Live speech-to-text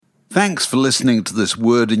Thanks for listening to this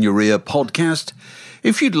Word in Your Ear podcast.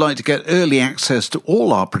 If you'd like to get early access to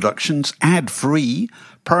all our productions ad-free,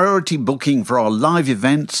 priority booking for our live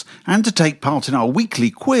events, and to take part in our weekly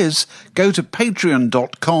quiz, go to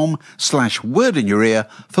patreon.com/wordinyourear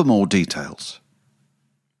for more details.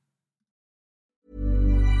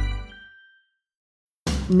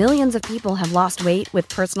 Millions of people have lost weight with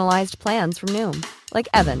personalized plans from Noom. Like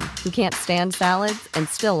Evan, who can't stand salads and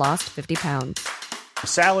still lost 50 pounds.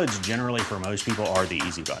 Salads generally for most people are the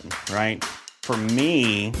easy button, right? For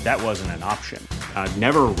me, that wasn't an option. I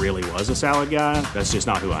never really was a salad guy. That's just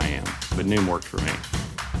not who I am. But Noom worked for me.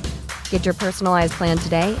 Get your personalized plan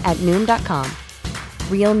today at Noom.com.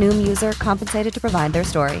 Real Noom user compensated to provide their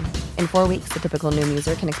story. In 4 weeks, the typical Noom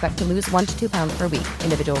user can expect to lose 1 to 2 pounds per week.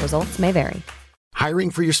 Individual results may vary. Hiring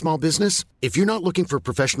for your small business? If you're not looking for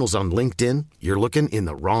professionals on LinkedIn, you're looking in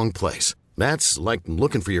the wrong place. That's like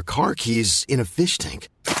looking for your car keys in a fish tank.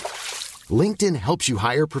 LinkedIn helps you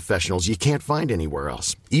hire professionals you can't find anywhere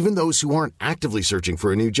else, even those who aren't actively searching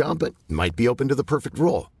for a new job but might be open to the perfect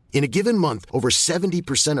role. In a given month, over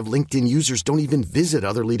 70% of LinkedIn users don't even visit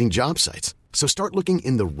other leading job sites. So start looking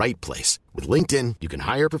in the right place. With LinkedIn, you can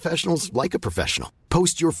hire professionals like a professional.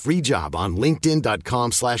 Post your free job on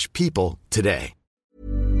linkedin.com/people today.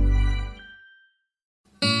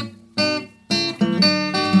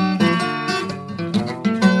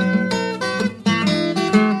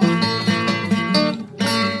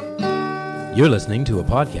 You're listening to a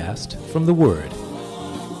podcast from The Word.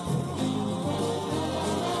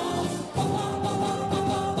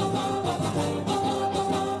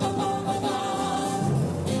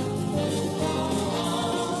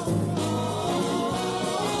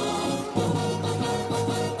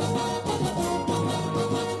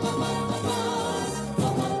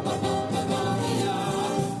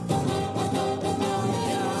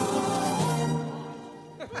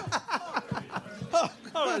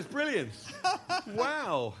 Oh, that's brilliant.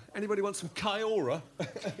 Wow. Anybody want some Kyora?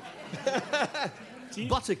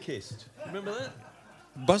 Butterkissed. Remember that?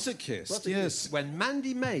 Butterkissed, yes. When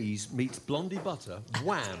Mandy Mays meets Blondie Butter,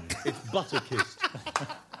 wham, it's Butterkissed.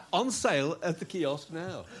 On sale at the kiosk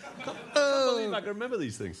now. I can't believe I can remember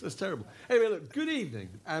these things. That's terrible. Anyway, look, good evening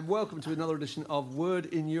and welcome to another edition of Word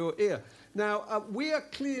in Your Ear. Now, we are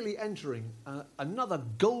clearly entering another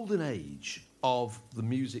golden age of the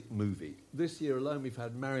music movie. This year alone, we've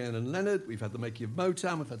had Marianne and Leonard, we've had The Making of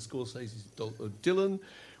Motown, we've had Scorsese's Dylan,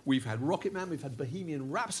 we've had Rocketman, we've had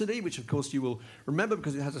Bohemian Rhapsody, which of course you will remember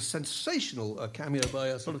because it has a sensational cameo by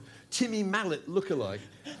a sort of Timmy Mallet lookalike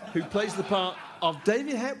who plays the part of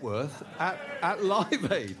David Hepworth at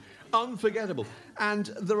Live Aid. Unforgettable. And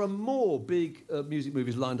there are more big music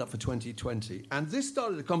movies lined up for 2020. And this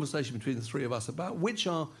started a conversation between the three of us about which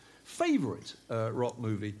our favourite rock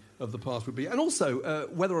movie of the past would be, and also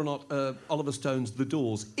whether or not Oliver Stone's The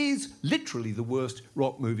Doors is literally the worst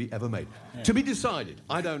rock movie ever made. Yeah. To be decided,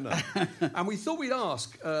 I don't know. And we thought we'd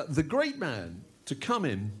ask the great man to come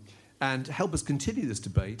in and help us continue this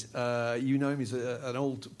debate. You know him, he's an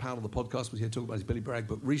old pal of the podcast, was here talking about his Billy Bragg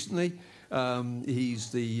book recently.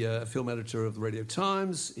 He's the film editor of the Radio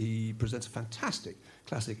Times. He presents a fantastic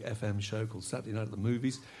classic FM show called Saturday Night at the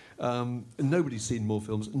Movies. Nobody's seen more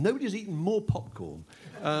films. Nobody's eaten more popcorn.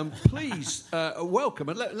 Please welcome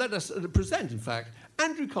and let us present, in fact,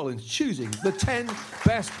 Andrew Collins choosing the 10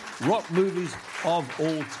 best rock movies of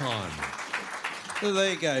all time. So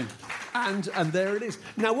there you go. And there it is.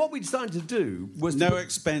 Now, what we decided to do was no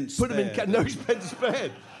expense spared. No expense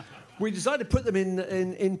spared. We decided to put them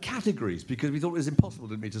in categories because we thought it was impossible,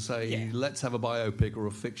 didn't we, to say, let's have a biopic or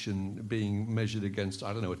a fiction being measured against,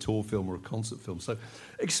 I don't know, a tour film or a concert film. So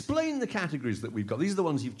explain the categories that we've got. These are the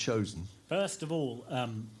ones you've chosen. First of all,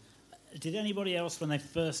 did anybody else, when they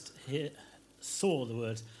first saw the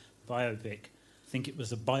word biopic, think it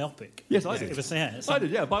was a biopic? Yes, I did. It was, I did,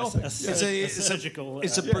 yeah, biopic. It's a surgical...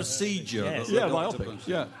 It's a procedure. Yeah, biopic,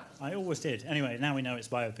 yeah. I always did. Anyway, now we know it's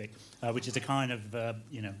biopic, which is a kind of,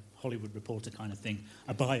 Hollywood Reporter kind of thing,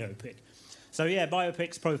 a biopic. So, yeah,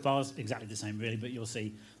 biopics, profiles, exactly the same, really, but you'll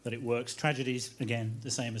see that it works. Tragedies, again,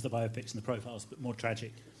 the same as the biopics and the profiles, but more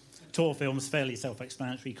tragic. Tour films, fairly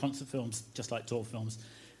self-explanatory. Concert films, just like tour films.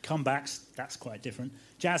 Comebacks, that's quite different.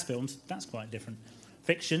 Jazz films, that's quite different.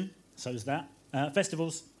 Fiction, so is that.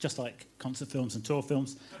 Festivals, just like concert films and tour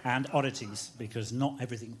films. And oddities, because not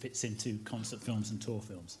everything fits into concert films and tour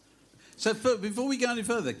films. So before we go any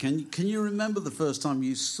further, can you remember the first time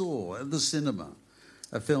you saw at the cinema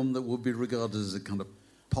a film that would be regarded as a kind of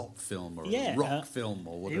pop film or a rock film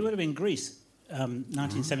or whatever? It would have been Grease,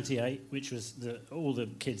 1978, which was all the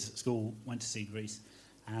kids at school went to see Grease.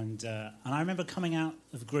 And I remember coming out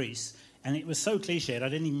of Grease And it was so cliched, I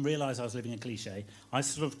didn't even realise I was living a cliche. I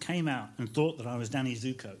sort of came out and thought that I was Danny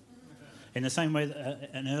Zuko. In the same way that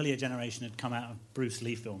an earlier generation had come out of Bruce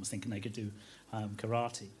Lee films thinking they could do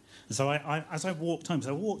karate. And so as I walked home,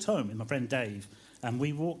 with my friend Dave, and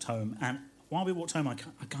we walked home, and while we walked home, I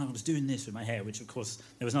kind of was doing this with my hair, which, of course,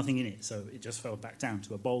 there was nothing in it, so it just fell back down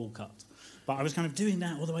to a bowl cut. But I was kind of doing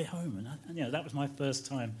that all the way home, and that was my first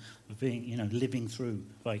time of being, living through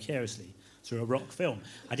vicariously through a rock film.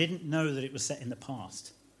 I didn't know that it was set in the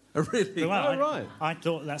past. Oh, really? Well, right. I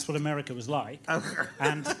thought that's what America was like,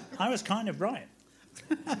 and I was kind of right.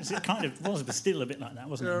 It kind of was, but still a bit like that,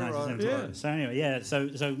 wasn't it? Yeah, right. Yeah. So anyway,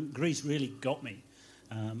 so Grease really got me.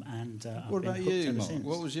 And what I've been about hooked you, ever Mark? since.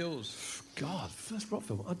 What was yours? God, first rock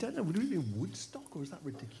film. I don't know. Would it have been Woodstock, or is that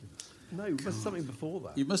ridiculous? No, it was something before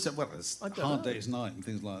that. You must have, it's I don't Hard know. Day's Night and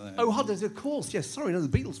things like that. Oh, Hard Day's, of course. Yes, sorry, no,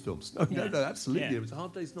 the Beatles films. No, absolutely. Yeah. It was a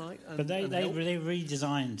Hard Day's Night. And, But they and Help.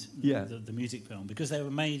 redesigned Yeah. the music film because they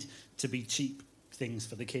were made to be cheap things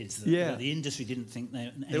for the kids. Yeah. The industry didn't think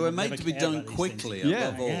They were made to be done quickly,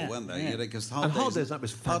 above all, Yeah, weren't they? yeah. Because And Hard Day's Night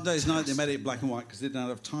was Hard Day's Night, they fantastic. made it black and white because they didn't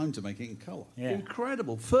have time to make it in colour. Yeah.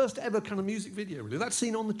 Incredible. First ever kind of music video, really. That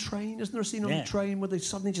scene on the train, isn't there a scene on Yeah. the train where they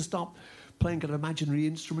suddenly just start playing kind of imaginary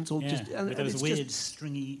instruments or Yeah, just... with those it's weird, just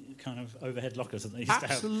stringy kind of overhead lockers that they used to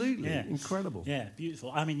have. absolutely Yeah. incredible. Yeah,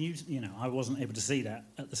 beautiful. I mean, you know, I wasn't able to see that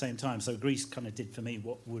at the same time, so Grease kind of did for me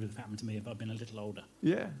what would have happened to me if I'd been a little older.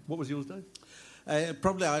 Yeah. What was yours, Dave? I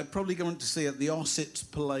probably went to see it at the Ossett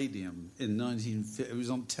Palladium in 1950.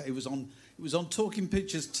 It was on Talking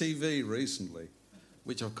Pictures TV recently,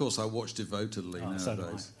 which of course I watch devotedly nowadays. So do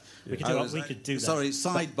I. We could do that. Sorry,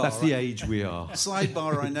 sidebar. That's the age we are.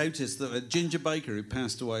 Sidebar, I noticed that Ginger Baker, who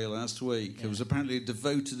passed away last week, who was apparently a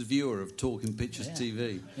devoted viewer of Talking Pictures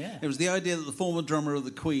TV. Yeah. It was the idea that the former drummer of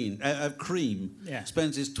of Cream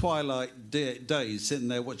spends his twilight days sitting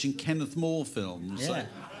there watching Kenneth Moore films. Yeah.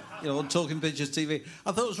 On Talking Pictures TV.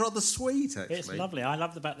 I thought it was rather sweet, actually. It's lovely. I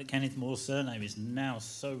love the fact that Kenneth Moore's surname is now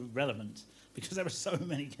so relevant because there are so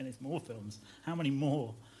many Kenneth Moore films. How many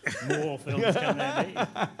more films can there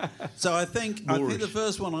be? So I think the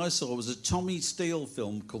first one I saw was a Tommy Steele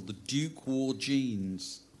film called The Duke Wore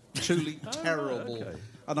Jeans. Truly terrible. okay.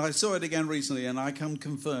 And I saw it again recently, and I can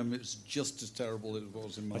confirm it's just as terrible as it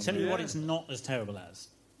was in my I'll tell you mind. what it's not as terrible as.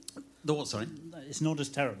 The what, sorry? It's not as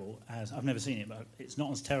terrible as... I've never seen it, but it's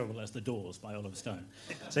not as terrible as The Doors by Oliver Stone.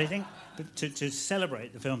 So you think, to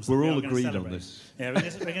celebrate the films... We're that we all are gonna agreed on celebrate- this. Yeah,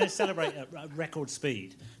 we're going to celebrate at record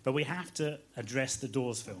speed, but we have to address The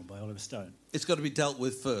Doors film by Oliver Stone. It's got to be dealt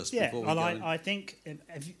with first. Yeah, before we well, go in. I think...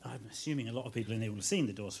 I'm assuming a lot of people in here will have seen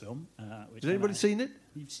The Doors film. Has anybody seen it?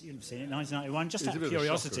 You've seen it, 1991. Just It's out a of bit of a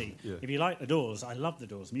curiosity, shocker, yeah. if you like The Doors, I love The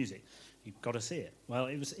Doors music. You've got to see it. Well,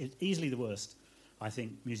 it's easily the worst, I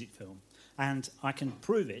think, music film. And I can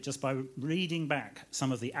prove it just by reading back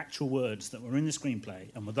some of the actual words that were in the screenplay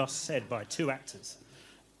and were thus said by two actors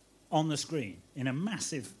on the screen in a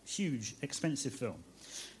massive, huge, expensive film.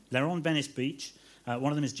 They're on Venice Beach.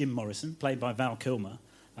 One of them is Jim Morrison, played by Val Kilmer,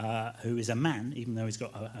 who is a man, even though he's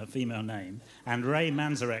got a female name, and Ray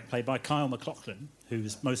Manzarek, played by Kyle MacLachlan, who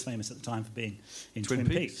was most famous at the time for being in Twin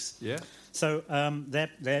Peaks. Yeah. So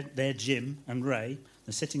they're Jim and Ray.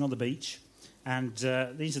 They're sitting on the beach. And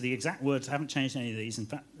these are the exact words. I haven't changed any of these. In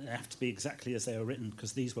fact, they have to be exactly as they were written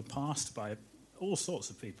because these were passed by all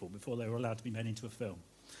sorts of people before they were allowed to be made into a film.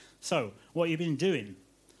 So, what have you been doing?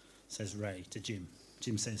 Says Ray to Jim.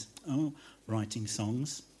 Jim says, oh, writing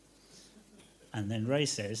songs. And then Ray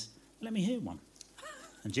says, let me hear one.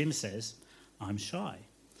 And Jim says, I'm shy.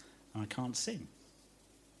 I can't sing.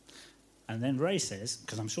 And then Ray says,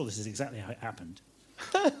 because I'm sure this is exactly how it happened,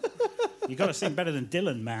 you've got to sing better than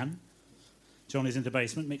Dylan, man. John is in the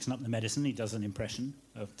basement mixing up the medicine. He does an impression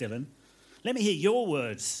of Dylan. Let me hear your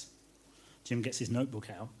words. Jim gets his notebook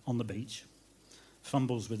out on the beach,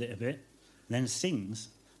 fumbles with it a bit, then sings,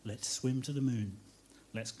 let's swim to the moon,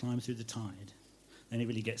 let's climb through the tide. Then he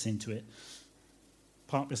really gets into it.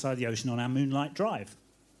 Park beside the ocean on our Moonlight Drive.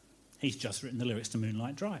 He's just written the lyrics to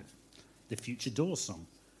Moonlight Drive, the Future Doors song.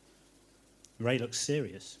 Ray looks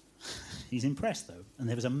serious. He's impressed, though, and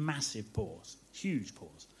there was a massive pause, huge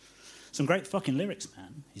pause. Some great fucking lyrics,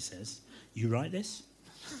 man, he says. You write this?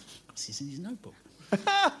 Because he's in his notebook.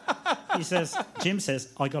 Jim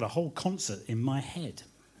says, I got a whole concert in my head.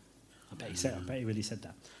 I bet he really said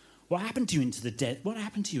that. What happened to you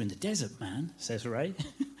in the desert, man? Says Ray.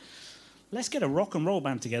 Let's get a rock and roll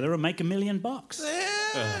band together and make $1 million.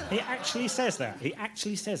 He actually says that. He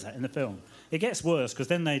actually says that in the film. It gets worse because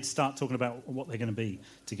then they'd start talking about what they're going to be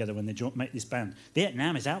together when they make this band.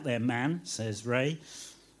 Vietnam is out there, man, says Ray.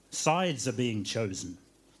 Sides are being chosen.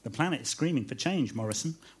 The planet is screaming for change,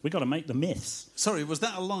 Morrison. We've got to make the myths. Sorry, was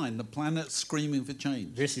that a line? The planet's screaming for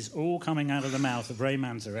change? This is all coming out of the mouth of Ray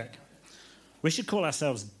Manzarek. We should call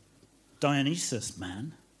ourselves Dionysus,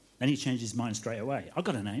 man. Then he changed his mind straight away. I've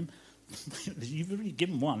got a name. You've already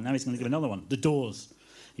given one. Now he's going to give another one. The Doors.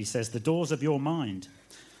 He says, the doors of your mind.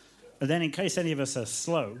 And then, in case any of us are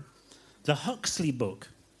slow, the Huxley book.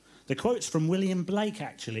 The quote's from William Blake,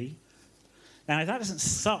 actually. Now, if that doesn't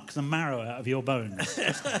suck the marrow out of your bones,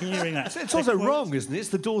 just hearing that. It's also wrong, isn't it? It's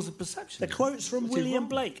the doors of perception. The quote's from William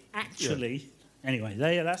Blake, actually. Yeah. Anyway,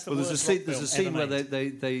 that's the there's a scene where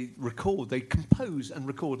they compose and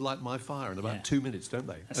record Light My Fire in about 2 minutes, don't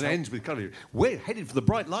they? And it ends with kind of, we're headed for the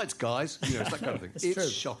bright lights, guys. You know, it's that kind of thing. It's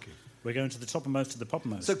shocking. We're going to the toppermost of the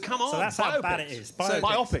poppermost. So come on, so that's biopics. How bad it is.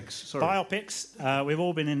 Biopics. Sorry. Biopics. We've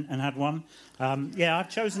all been in and had one. I've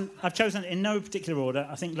chosen in no particular order.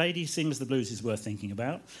 I think Lady Sings the Blues is worth thinking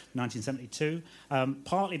about, 1972.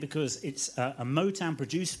 Partly because it's a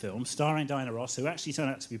Motown-produced film starring Diana Ross, who actually turned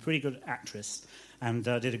out to be a pretty good actress and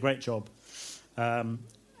did a great job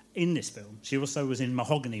in this film. She also was in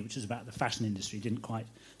Mahogany, which is about the fashion industry. Didn't quite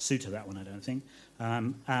suit her, that one, I don't think.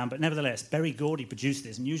 But nevertheless, Berry Gordy produced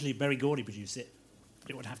this, and usually Berry Gordy produced it.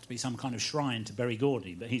 It would have to be some kind of shrine to Berry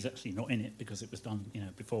Gordy, but he's actually not in it because it was done,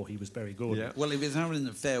 before he was Berry Gordy. Yeah. Well, he was having an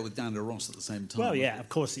affair with Diana Ross at the same time. Well, yeah, of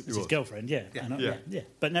course, it was his girlfriend, yeah.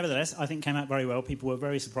 But nevertheless, I think it came out very well. People were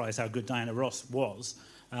very surprised how good Diana Ross was.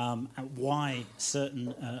 And why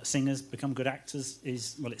certain singers become good actors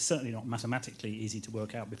is, well, it's certainly not mathematically easy to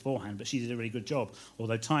work out beforehand, but she did a really good job.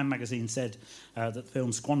 Although Time magazine said that the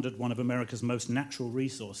film squandered one of America's most natural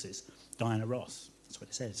resources, Diana Ross. That's what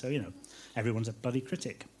it said. So, everyone's a bloody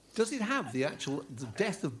critic. Does it have the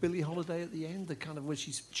death of Billie Holiday at the end, the kind of where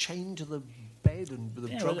she's chained to the bed and the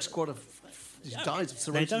drug squad dies of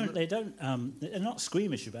cirrhosis? They're not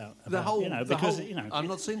squeamish about the whole. I've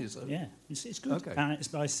not seen it. So. Yeah, it's good. Okay. And it's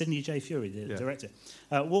by Sidney J. Fury, the director.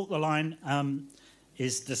 Walk the Line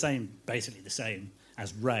is basically the same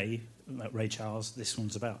as Ray Charles. This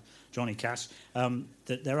one's about Johnny Cash.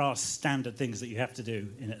 That there are standard things that you have to do,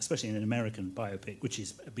 especially in an American biopic, which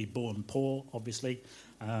is be born poor, obviously.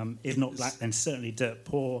 If not black, then certainly dirt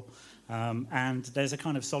poor. And there's a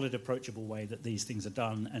kind of solid, approachable way that these things are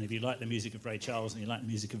done. And if you like the music of Ray Charles and you like the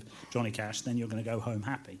music of Johnny Cash, then you're going to go home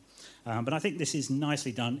happy. But I think this is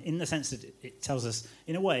nicely done in the sense that it tells us,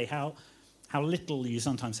 in a way, how little you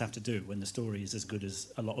sometimes have to do when the story is as good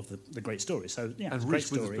as a lot of the great stories. So, yeah, and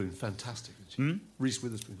Reese Witherspoon, fantastic. Reese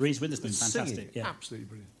Witherspoon. Reese Witherspoon, fantastic. Singing, yeah, absolutely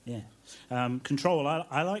brilliant. Yeah. Control.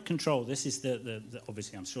 I like Control. This is the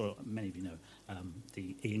obviously, I'm sure many of you know,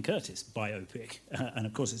 the Ian Curtis biopic, and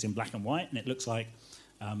of course it's in black and white, and it looks like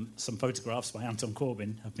some photographs by Anton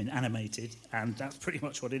Corbijn have been animated, and that's pretty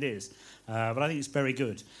much what it is. But I think it's very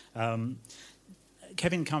good.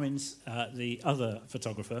 Kevin Cummins, the other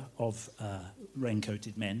photographer of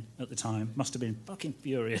Raincoated Men at the time, must have been fucking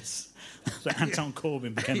furious that Anton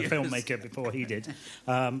Corbijn became a filmmaker before he did,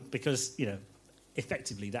 because,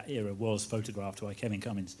 effectively that era was photographed by Kevin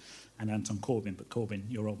Cummins and Anton Corbijn, but Corbijn,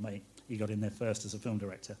 your old mate, he got in there first as a film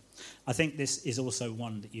director. I think this is also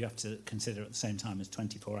one that you have to consider at the same time as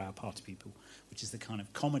 24-Hour Party People, which is the kind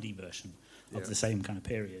of comedy version of the same kind of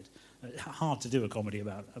period. Hard to do a comedy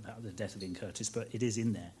about the death of Ian Curtis, but it is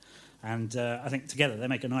in there. And I think together they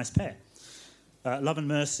make a nice pair. Love and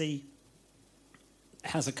Mercy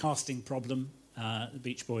has a casting problem. The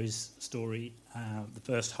Beach Boys story, the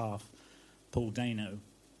first half, Paul Dano,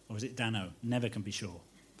 or is it Dano? Never can be sure.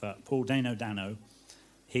 But Paul Dano,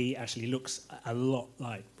 he actually looks a lot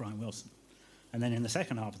like Brian Wilson. And then in the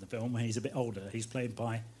second half of the film, when he's a bit older, he's played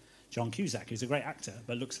by John Cusack, who's a great actor,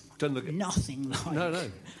 but looks nothing like. No.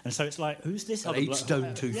 And so it's like, who's this other bloke?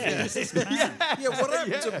 Stone tooth. Yeah, who's this man? What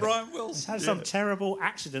happened to Brian Wilson? He's had some terrible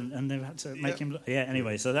accident, and they've had to make him look. Yeah,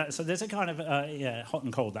 anyway, so there's a kind of hot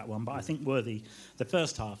and cold, that one, but I think worthy. The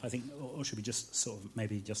first half, I think, or should be just sort of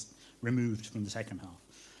maybe just removed from the second half.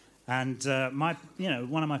 And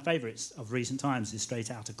one of my favourites of recent times is Straight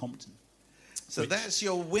Outta Compton. So that's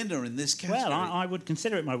your winner in this category? Well, I would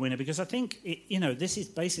consider it my winner because I think, this is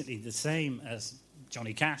basically the same as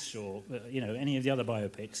Johnny Cash or, any of the other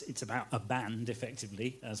biopics. It's about a band,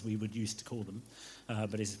 effectively, as we would used to call them,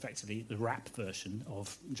 but it's effectively the rap version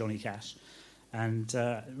of Johnny Cash, and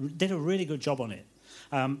did a really good job on it.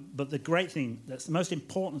 But the great thing, that's the most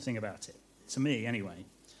important thing about it, to me anyway,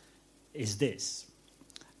 is this.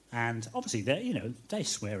 And obviously, they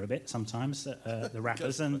swear a bit sometimes, the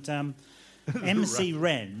rappers, and... MC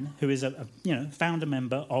Ren, who is a founder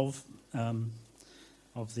member of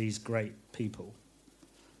these great people,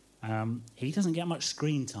 he doesn't get much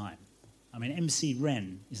screen time. I mean, MC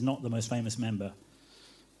Ren is not the most famous member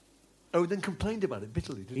Oh, then complained about it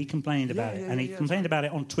bitterly, didn't he? He complained about it, and he complained about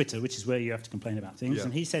it on Twitter, which is where you have to complain about things. Yeah.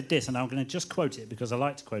 And he said this, and I'm going to just quote it because I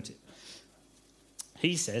like to quote it.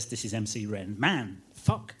 He says, this is MC Ren, "Man,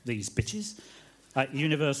 fuck these bitches at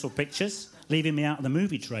Universal Pictures, leaving me out of the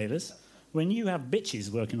movie trailers. When you have bitches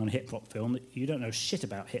working on a hip-hop film that you don't know shit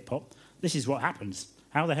about hip-hop, this is what happens.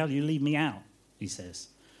 How the hell do you leave me out?" he says.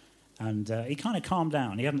 And he kind of calmed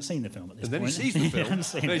down. He hadn't seen the film at this point. And then he sees the film. hadn't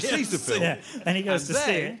seen Then it. he sees the film. Yeah. And he goes And to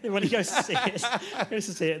then- see it. When he goes to see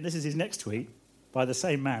it, and this is his next tweet by the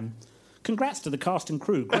same man. "Congrats to the cast and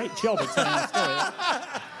crew. Great job at telling the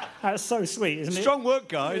story." That's so sweet, isn't it? Strong work,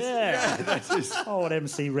 guys. Yeah. That's just, Oh, what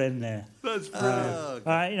MC Ren there. that's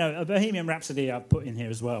brilliant. You know, a Bohemian Rhapsody I've put in here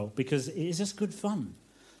as well because it is just good fun.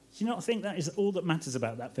 Do you not think that is all that matters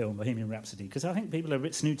about that film, Bohemian Rhapsody? Because I think people are a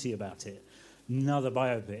bit snooty about it. Another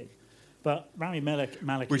biopic. But Rami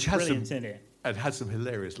Malek Which is has brilliant some- in it. And had some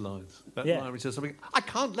hilarious lines. That Yeah. line which says something, "I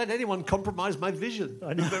can't let anyone compromise my vision."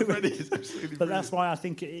 I know. It's absolutely But that's why I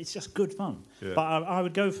think it's just good fun. Yeah. But I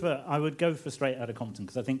would go for Straight Outta Compton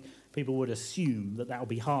because I think people would assume that will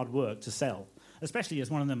be hard work to sell, especially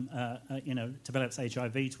as one of them, develops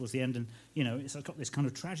HIV towards the end, and it's got this kind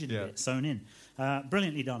of tragedy bit sewn in.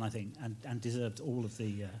 Brilliantly done, I think, and deserved all of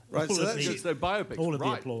the Right, all so of that's the, just their biopics, all of the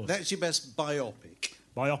right. applause. That's your best biopic.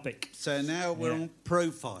 Biopic. So now we're Yeah. on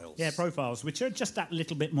profiles. Yeah, profiles, which are just that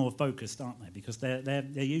little bit more focused, aren't they? Because they're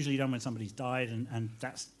usually done when somebody's died, and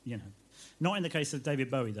that's, Not in the case of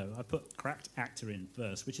David Bowie, though. I put Cracked Actor in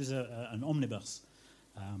first, which is an omnibus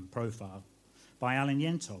profile by Alan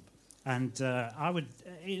Yentob. And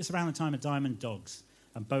it's around the time of Diamond Dogs,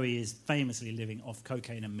 and Bowie is famously living off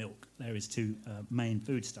cocaine and milk. They're his two main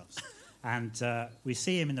foodstuffs. And we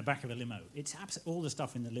see him in the back of a limo. It's all the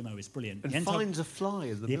stuff in the limo is brilliant. And Yentob- finds a fly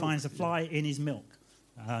in the He milk. finds a fly in his milk.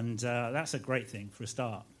 And that's a great thing for a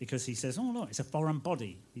start because he says, "Oh, look, it's a foreign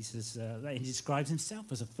body." He says he describes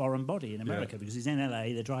himself as a foreign body in America because he's in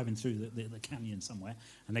LA. They're driving through the canyon somewhere,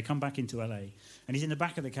 and they come back into LA, and he's in the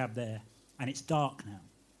back of the cab there, and it's dark now.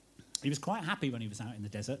 He was quite happy when he was out in the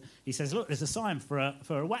desert. He says, "Look, there's a sign for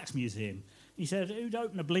a wax museum." He said, "Who'd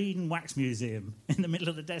open a bleeding wax museum in the middle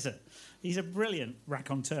of the desert?" He's a brilliant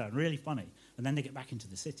raconteur, and really funny. And then they get back into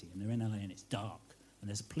the city, and they're in LA, and it's dark, and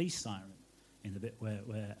there's a police siren in the bit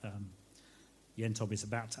where Yentob is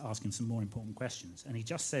about to ask him some more important questions. And he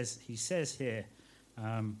says here,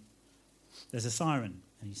 there's a siren,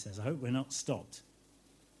 and he says, "I hope we're not stopped."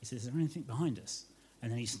 He says, "Is there anything behind us?"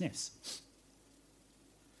 And then he sniffs.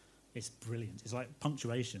 It's brilliant. It's like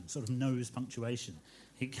punctuation, sort of nose punctuation.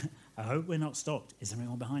 "I hope we're not stopped. Is there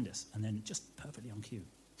anyone behind us?" And then just perfectly on cue.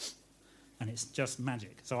 And it's just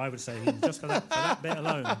magic. So I would say, just for that bit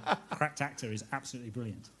alone, Cracked Actor is absolutely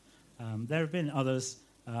brilliant. There have been others,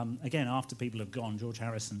 again, after people have gone. George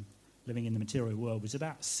Harrison, Living in the Material World, was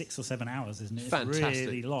about 6 or 7 hours, isn't it? Fantastic. It's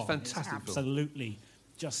really long. Fantastic It's film. absolutely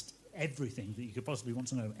just everything that you could possibly want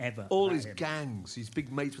to know ever. All about his him. gangs, his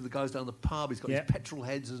big mates with the guys down the pub. He's got Yeah. his petrol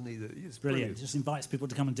heads, hasn't he? It's Brilliant. Just invites people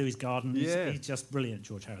to come and do his garden. Yeah. He's just brilliant,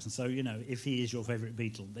 George Harrison. So, if he is your favourite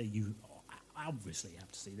Beatle, you obviously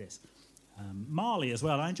have to see this. Marley as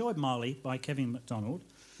well. I enjoyed Marley by Kevin MacDonald.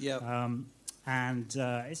 Yeah. And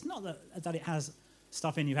it's not that it has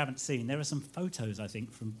stuff in you haven't seen. There are some photos, I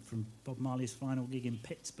think, from Bob Marley's final gig in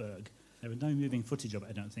Pittsburgh. There was no moving footage of it,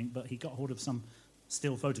 I don't think, but he got hold of some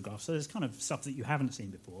still photographs. So there's kind of stuff that you haven't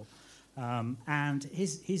seen before. And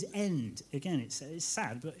his end, again, it's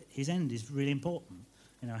sad, but his end is really important.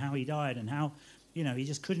 How he died and how, he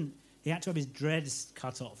just couldn't... He had to have his dreads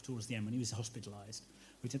cut off towards the end when he was hospitalised,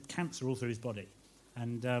 which had cancer all through his body.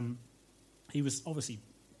 And he was obviously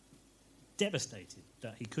devastated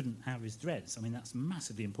that he couldn't have his dreads. I mean, that's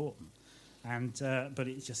massively important. And but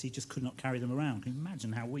he just could not carry them around. Can you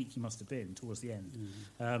imagine how weak he must have been towards the end?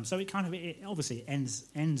 So it obviously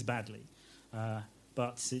ends badly,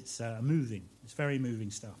 but it's moving. It's very moving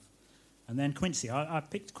stuff. And then Quincy, I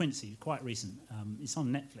picked Quincy, quite recent. It's on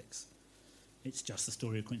Netflix. It's just the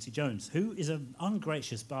story of Quincy Jones, who is an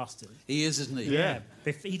ungracious bastard. He is, isn't he? Yeah.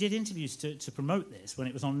 He did interviews to promote this when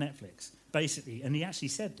it was on Netflix, basically, and he actually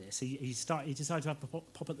said this. He decided to have a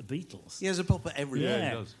pop at the Beatles. He has a pop at everywhere. Yeah,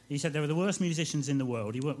 he does. He said they were the worst musicians in the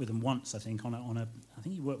world. He worked with them once, I think, I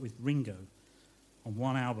think he worked with Ringo on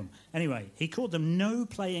one album. Anyway, he called them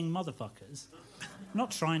no-playing motherfuckers. I'm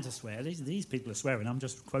not trying to swear. These people are swearing. I'm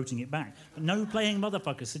just quoting it back. But no-playing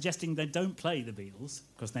motherfuckers, suggesting they don't play the Beatles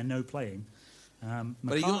because they're no-playing.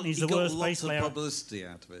 But he McCartney's got the worst lots bass of player. publicity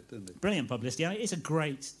out of it, didn't he? Brilliant publicity. I mean, it's a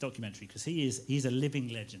great documentary because he's a living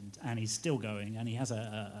legend and he's still going and he has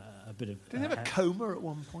a bit of... Did he have a coma at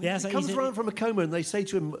one point? Yeah, he so comes he's around from a coma and they say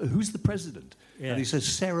to him, "Who's the president?" Yeah. And he says,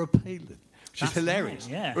 "Sarah Palin." She's That's hilarious.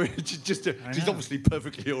 right, yeah. she's know. obviously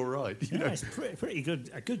perfectly all right. You know? It's pretty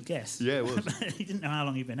good. A good guess. Yeah, it was. He didn't know how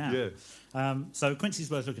long he'd been out. Yeah. So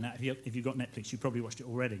Quincy's worth looking at. If you've got Netflix, you've probably watched it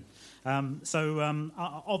already.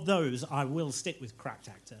 Of those, I will stick with Cracked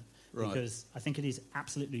Actor because I think it is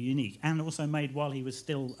absolutely unique and also made while he was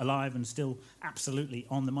still alive and still absolutely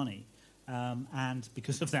on the money. And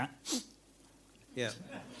because of that, Yeah.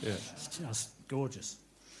 it's just gorgeous.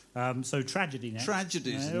 So Tragedy next.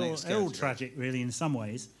 Tragedy's the next They're all category. tragic, really, in some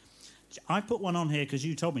ways. I put one on here because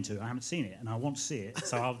you told me to. I haven't seen it, and I want to see it,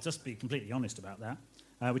 so I'll just be completely honest about that,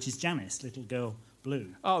 which is Janice, Little Girl Blue.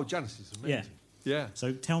 Oh, Janice is amazing. Yeah.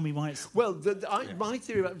 So tell me why it's... Well, my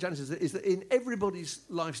theory about Janice is that in everybody's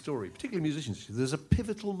life story, particularly musicians, there's a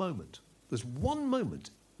pivotal moment. There's one moment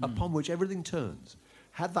upon which everything turns.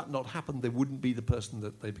 Had that not happened, they wouldn't be the person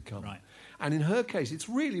that they become. Right. And in her case, it's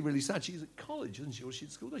really, really sad. She's at college, isn't she? Or she's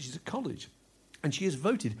at school? No, she's at college. And she is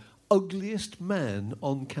voted ugliest man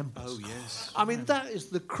on campus. Oh, yes. I mean, that is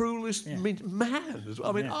the cruelest man as well.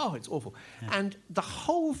 I mean, it's awful. Yeah. And the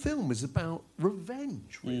whole film is about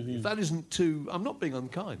revenge, really. If that isn't too... I'm not being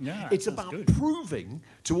unkind. Yeah, It's that's about good. proving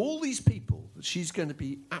to all these people that she's going to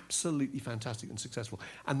be absolutely fantastic and successful.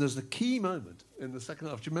 And there's a key moment in the second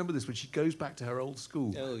half. Do you remember this? When she goes back to her old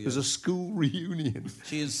school. Oh, yeah. There's a school reunion.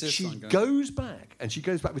 She insists She on going. goes back, and she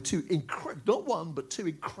goes back with two, not one, but two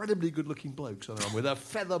incredibly good-looking blokes on her arm with a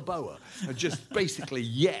feather boa. And just basically,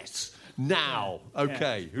 yes, now,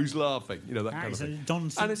 okay, who's laughing? You know, that kind of thing.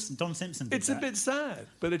 Don And Simpson did It's a that. bit sad,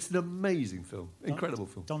 but it's an amazing film. Incredible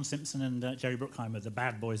film. Don Simpson and Jerry Bruckheimer, the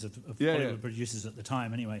bad boys of Yeah, Hollywood yeah. producers at the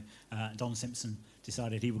time. Anyway, Don Simpson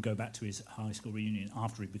decided he would go back to his high school reunion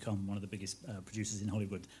after he'd become one of the biggest producers in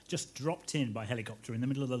Hollywood. Just dropped in by helicopter in the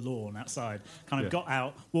middle of the lawn outside, kind of got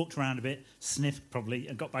out, walked around a bit, sniffed probably,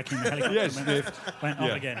 and got back in the helicopter Yeah, and sniffed. went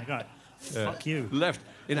off again. Right, fuck you. Left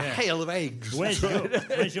in a hail of eggs. Where's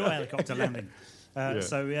your helicopter landing? Yeah.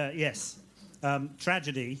 So, yes.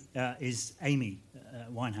 Tragedy is Amy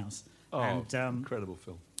Winehouse. Oh, and, incredible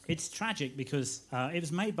film. it's tragic because it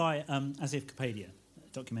was made by Asif Kapadia, a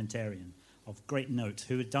documentarian of great note,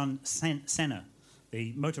 who had done Senna,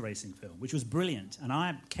 the motor racing film, which was brilliant. And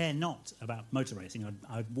I care not about motor racing.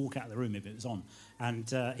 I'd walk out of the room if it was on.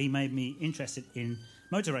 And he made me interested in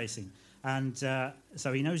motor racing. And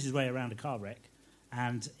so he knows his way around a car wreck.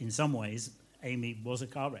 And in some ways, Amy was a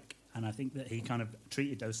car wreck. And I think that he kind of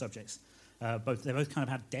treated those subjects. They both kind of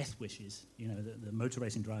had death wishes, you know, the motor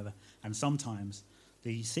racing driver and sometimes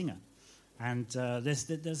the singer. And there's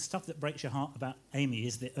stuff that breaks your heart about Amy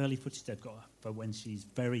is the early footage they've got for when she's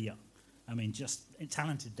very young. I mean, just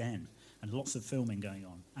talented then, and lots of filming going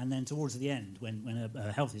on. And then towards the end, when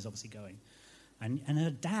her health is obviously going, and her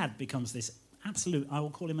dad becomes this absolute, I will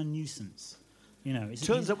call him a nuisance. You know,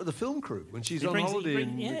 Turns up with the film crew when she's on holiday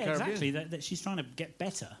in the Caribbean. Exactly. That she's trying to get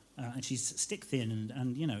better, and she's stick thin,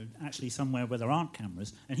 and you know, actually somewhere where there aren't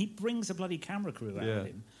cameras, and he brings a bloody camera crew out with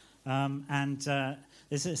him, and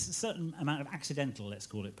there's a certain amount of accidental, let's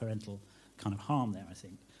call it parental, kind of harm there, I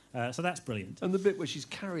think. So that's brilliant. And the bit where she's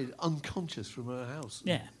carried unconscious from her house.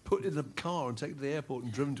 Yeah. Put in the car and taken to the airport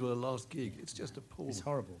and driven to her last gig. It's just appalling. It's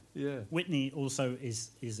horrible. Yeah. Whitney also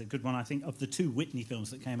is a good one. I think of the two Whitney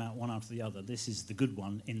films that came out one after the other, this is the good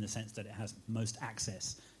one in the sense that it has most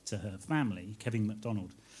access to her family, Kevin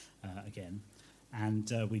MacDonald, again.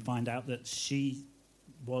 And we find out that she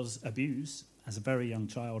was abused as a very young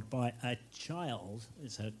child by a child.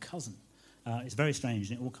 It's her cousin. It's very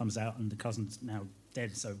strange, and it all comes out, and the cousin's now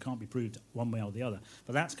dead, so it can't be proved one way or the other.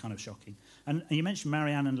 But that's kind of shocking. And you mentioned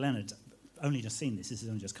Marianne and Leonard. Only just seen this. This has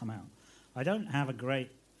only just come out. I don't have a great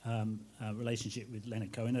relationship with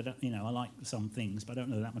Leonard Cohen. I like some things, but I don't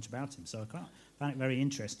know that much about him. So I found it very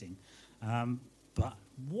interesting. But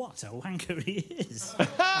what a wanker he is!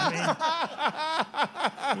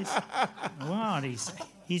 I mean,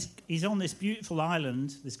 he's on this beautiful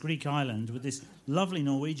island, this Greek island, with this lovely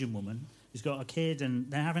Norwegian woman who's got a kid, and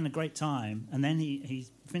they're having a great time. And then he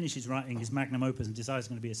finishes writing his magnum opus and decides he's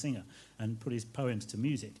going to be a singer and put his poems to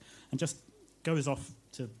music, and just goes off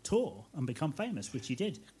to tour and become famous, which he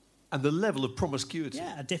did. And the level of promiscuity.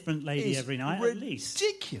 Yeah, a different lady every night at least.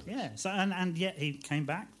 Ridiculous. Yeah. So and yet he came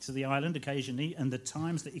back to the island occasionally, and the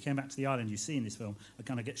times that he came back to the island you see in this film are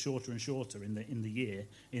kind of get shorter and shorter in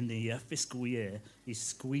the fiscal year. He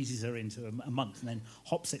squeezes her into a month and then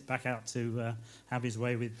hops it back out to have his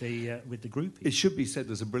way with the group. It should be said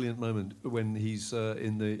there's a brilliant moment when he's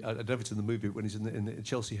in the, I don't know if it's in the movie, when he's in the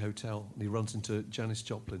Chelsea hotel and he runs into Janis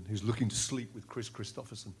Joplin, who's looking to sleep with Chris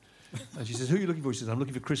Christopherson. And she says, "Who are you looking for?" He says, "I'm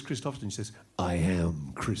looking for Chris Christopherson." She says, "I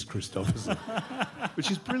am Chris Christopherson."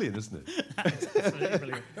 Which is brilliant, isn't it? Absolutely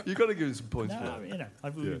brilliant. You've got to give him some points for No, that. I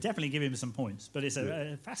would definitely give him some points. But it's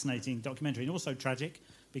a fascinating documentary and also tragic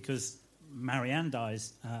because Marianne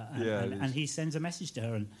dies and he sends a message to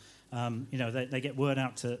her and, they get word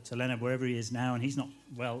out to Leonard wherever he is now and he's not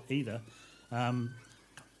well either.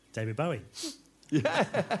 David Bowie.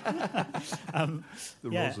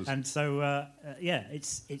 Roses. And so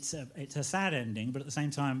it's a sad ending, but at the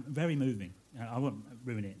same time very moving. I won't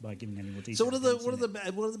ruin it by giving any more details. So what are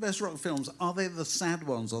the best rock films? Are they the sad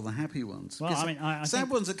ones or the happy ones? Well, I mean, I sad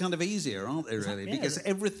think ones are kind of easier, aren't they? Really, because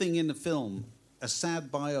everything in the film. A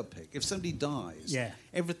sad biopic. If somebody dies,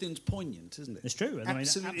 everything's poignant, isn't it? It's true.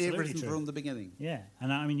 Absolutely everything true. from the beginning. Yeah,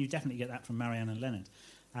 and I mean, you definitely get that from Marianne and Leonard.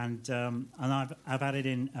 And I've added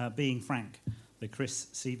in Being Frank, the Chris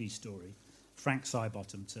Seavey story. Frank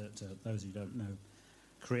Sidebottom, to those who don't know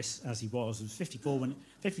Chris, as he was 54 when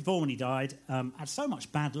he died. Had so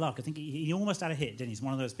much bad luck. I think he almost had a hit, didn't he? He's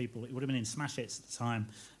one of those people. It would have been in smash hits at the time.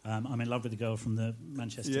 I'm in love with the girl from the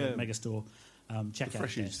Manchester megastore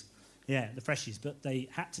checkout desk. Yeah, the Freshies. But they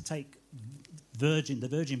had to take the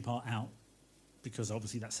Virgin part out because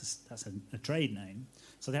obviously that's a trade name.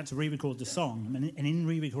 So they had to re-record the song. And in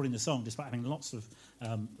re-recording the song, despite having lots of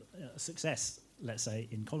success, let's say,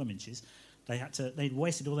 in column inches, they'd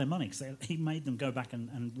wasted all their money because he made them go back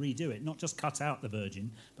and redo it, not just cut out the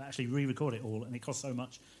Virgin, but actually re-record it all. And it cost so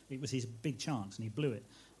much, it was his big chance, and he blew it.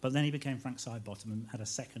 But then he became Frank Sidebottom and had a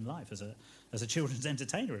second life as a children's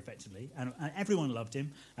entertainer, effectively. And everyone loved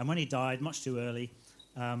him. And when he died, much too early,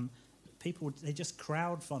 they just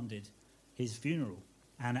crowdfunded his funeral.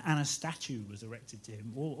 And a statue was erected to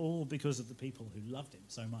him, all because of the people who loved him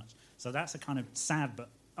so much. So that's a kind of sad but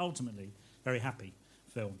ultimately very happy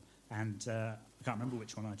film. And I can't remember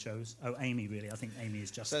which one I chose. Oh, Amy, really. I think Amy is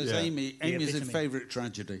just... So it's Amy. Amy's a favourite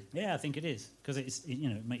tragedy. Yeah, I think it is. Because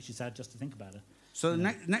it makes you sad just to think about her. So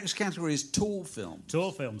the next category is tour films.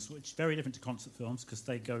 Tour films, which is very different to concert films because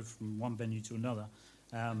they go from one venue to another.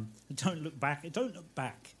 Don't Look Back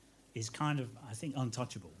is kind of, I think,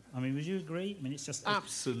 untouchable. I mean, would you agree? I mean, it's just...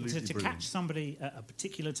 Absolutely to catch somebody at a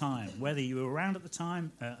particular time, whether you were around at the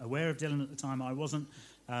time, aware of Dylan at the time, I wasn't,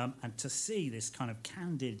 and to see this kind of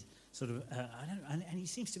candid sort of... and he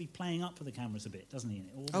seems to be playing up for the cameras a bit, doesn't he?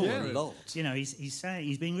 A lot. You know, he's saying...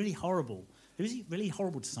 He's being really horrible. Who's he really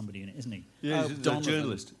horrible to somebody in it, isn't he? Yeah, he's a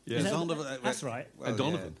journalist. Yeah. That's right. Well, and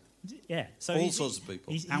Donovan. Yeah. So all sorts of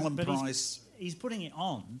people. Alan Price. He's putting it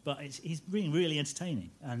on, but he's being really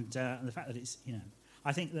entertaining. And the fact that it's,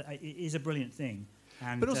 I think that it is a brilliant thing.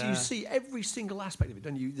 And, but also you see every single aspect of it,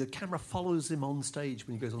 don't you? The camera follows him on stage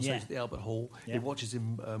when he goes on stage at the Albert Hall. Yeah. It watches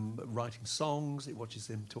him writing songs. It watches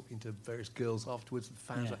him talking to various girls afterwards, the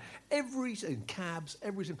fans. Yeah. In cabs,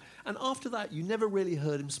 everything. And after that, you never really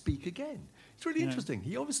heard him speak again. It's really interesting.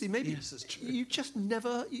 He obviously maybe you just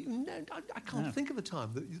never. I can't think of a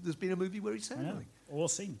time that there's been a movie where he said anything or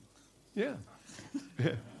seen. Yeah.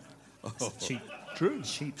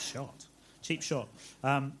 Cheap shot.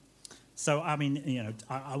 So, I mean,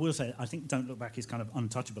 I will say, I think Don't Look Back is kind of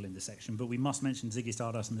untouchable in this section, but we must mention Ziggy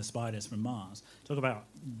Stardust and the Spiders from Mars. Talk about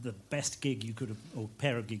the best gig you could have, or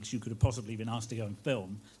pair of gigs you could have possibly been asked to go and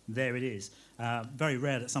film. There it is. Very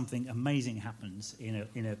rare that something amazing happens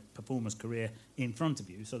in a performer's career in front of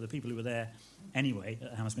you. So the people who were there anyway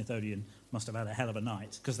at Hammersmith Odeon must have had a hell of a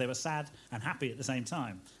night because they were sad and happy at the same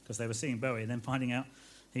time because they were seeing Bowie and then finding out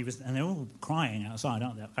and they're all crying outside,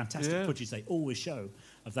 aren't they? Fantastic footage they always show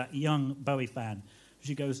of that young Bowie fan.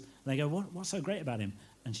 They go, what's so great about him?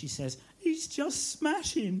 And she says, he's just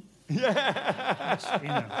smashing.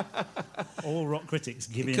 Yeah. All rock critics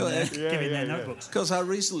giving their notebooks. Because I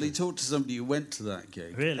recently talked to somebody who went to that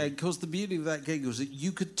gig. Really? Because the beauty of that gig was that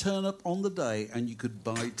you could turn up on the day and you could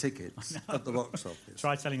buy tickets at the box office.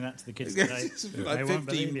 Try telling that to the kids today. Like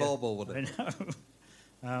 15 bob or whatever.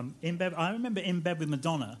 I remember In Bed with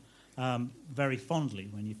Madonna very fondly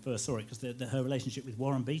when you first saw it because her relationship with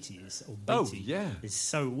Warren Beatty is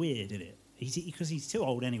so weird in it. Because he's too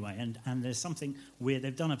old anyway, and there's something weird.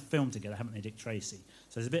 They've done a film together, haven't they, Dick Tracy?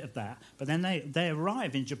 So there's a bit of that. But then they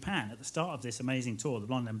arrive in Japan at the start of this amazing tour, the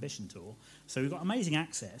Blonde Ambition tour. So we've got amazing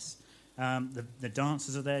access. The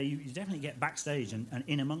dancers are there. You definitely get backstage and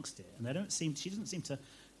in amongst it. And she doesn't seem to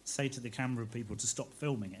say to the camera people to stop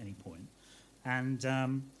filming at any point. And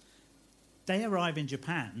they arrive in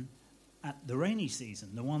Japan at the rainy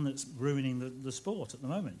season, the one that's ruining the sport at the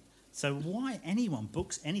moment. So why anyone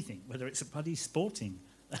books anything, whether it's a bloody sporting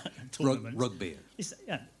tournament? Rugby.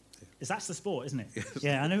 That's the sport, isn't it? Yes.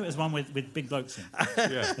 Yeah, I knew it was one with big blokes in.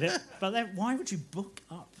 But then why would you book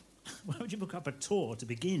up? Why would you book up a tour to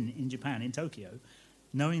begin in Japan, in Tokyo,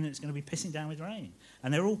 knowing that it's going to be pissing down with rain.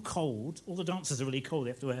 And they're all cold. All the dancers are really cold.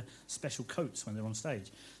 They have to wear special coats when they're on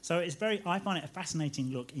stage. So I find it a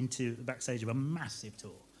fascinating look into the backstage of a massive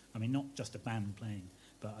tour. I mean, not just a band playing,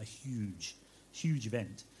 but a huge, huge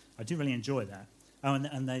event. I do really enjoy that. Oh,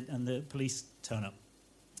 and the police turn up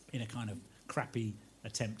in a kind of crappy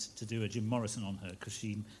attempt to do a Jim Morrison on her because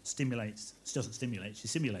she simulates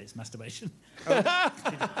masturbation.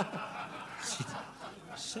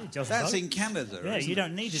 That's in Canada, yeah, you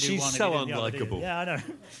don't need to do She's one. so if you don't unlikable. Yeah, I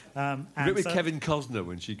know. A bit with Kevin Costner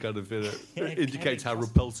when she kind of indicates how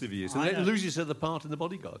repulsive he is. And it loses her the part in The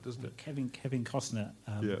Bodyguard, doesn't it? Kevin Costner,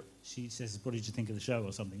 she says, what did you think of the show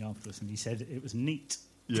or something afterwards? And he said it was neat.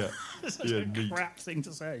 Yeah. Such a crap thing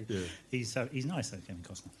to say. Yeah. He's nice, though, Kevin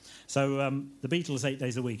Costner. So the Beatles 8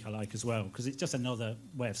 Days a Week I like as well, because it's just another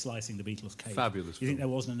way of slicing the Beatles' cake. Fabulous You think film.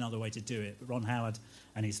 there wasn't another way to do it, but Ron Howard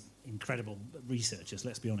and his incredible researchers,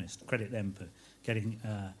 let's be honest, credit them for getting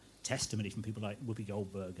testimony from people like Whoopi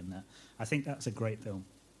Goldberg and that. I think that's a great film.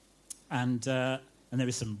 And there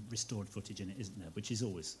is some restored footage in it, isn't there? Which is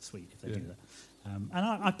always sweet if they do that. And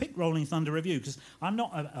I picked Rolling Thunder Revue because I'm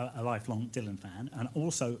not a lifelong Dylan fan, and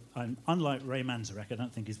also, unlike Ray Manzarek, I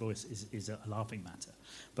don't think his voice is a laughing matter.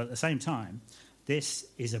 But at the same time, this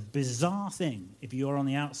is a bizarre thing if you're on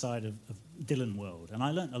the outside of Dylan world. And I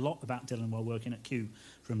learnt a lot about Dylan while working at Kew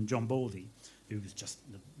from John Baldy, who was just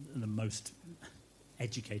the most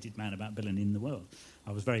educated man about Dylan in the world.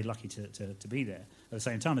 I was very lucky to be there at the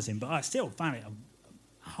same time as him, but I still found it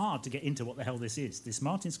hard to get into what the hell this is. This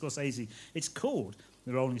Martin Scorsese, it's called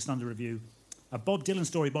the Rolling Thunder Revue, a Bob Dylan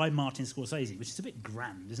story by Martin Scorsese, which is a bit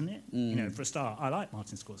grand, isn't it? You know, for a start, I like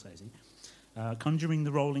Martin Scorsese. Conjuring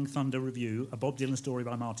the Rolling Thunder Revue, a Bob Dylan story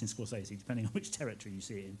by Martin Scorsese, depending on which territory you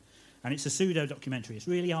see it in. And it's a pseudo-documentary. It's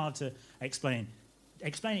really hard to explain.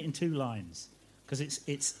 Explain it in 2 lines. Because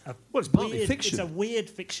it's partly fiction. It's a weird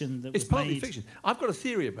fiction that It's was partly made. fiction. I've got a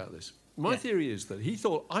theory about this. My theory is that he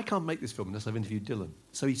thought, I can't make this film unless I've interviewed Dylan.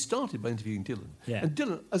 So he started by interviewing Dylan. Yeah. And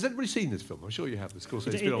Dylan, has everybody seen this film? I'm sure you have. This course,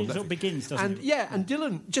 It sort of begins, doesn't it? Yeah, and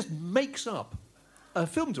Dylan just makes up a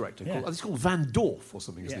film director. It's called Van Dorf or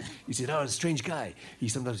something, isn't it? He said, a strange guy. He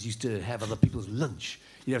sometimes used to have other people's lunch.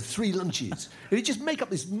 He'd have 3 lunches. And he'd just make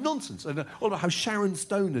up this nonsense. And all about how Sharon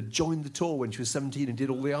Stone had joined the tour when she was 17 and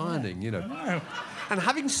did all the ironing, you know. And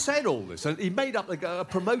having said all this, and he made up a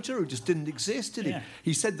promoter who just didn't exist, did he? Yeah.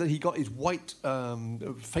 He said that he got his white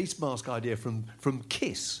face mask idea from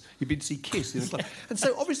Kiss. He'd been to see Kiss in a club. And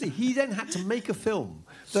so, obviously, he then had to make a film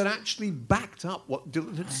that actually backed up what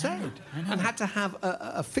Dylan had said. And had to have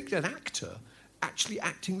an actor actually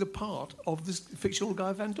acting the part of this fictional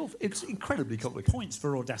guy Van Dorf. It's incredibly complicated. Points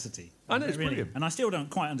for audacity. I know, it's brilliant. And I still don't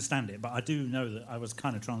quite understand it, but I do know that I was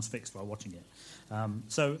kind of transfixed while watching it.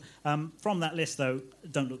 From that list, though,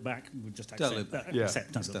 Don't Look Back, we'll just accept. Don't Look Back. Don't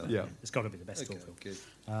Look Back. Yeah. It's got to be the best tour film. Good.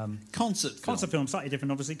 Concert film, slightly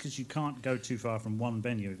different, obviously, because you can't go too far from one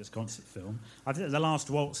venue if it's a concert film. I think The Last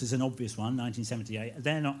Waltz is an obvious one, 1978.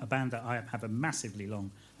 They're not a band that I have a massively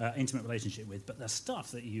long, intimate relationship with, but the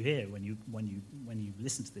stuff that you hear when you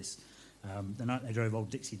listen to this, The Night They Drove Old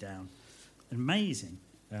Dixie Down, amazing.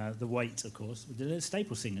 The Weight, of course, the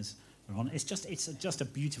Staple Singers are on. It's just a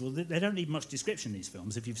beautiful. They don't need much description, these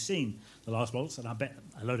films. If you've seen The Last Waltz, and I bet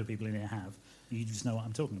a load of people in here have, you just know what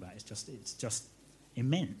I'm talking about. It's just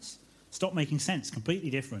immense. Stop Making Sense, completely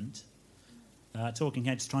different. Talking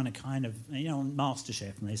Heads trying to kind of, on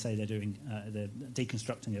MasterChef, and they say they're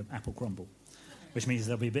deconstructing an apple crumble, which means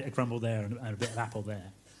there'll be a bit of crumble there and a bit of apple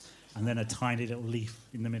there, and then a tiny little leaf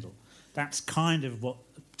in the middle. That's kind of what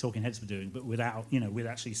Talking Heads were doing, but without, with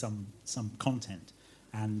actually some content.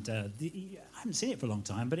 And I haven't seen it for a long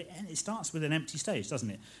time, but it starts with an empty stage, doesn't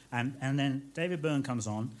it? And then David Byrne comes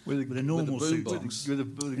on with a normal suit.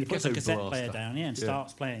 He puts a cassette player down, and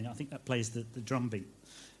starts playing. I think that plays the drum beat.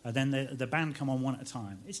 And then the band come on one at a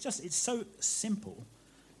time. It's so simple.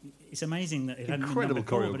 It's amazing that it hadn't been done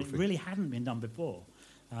before, but it really hadn't been done before.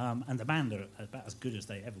 And the band are about as good as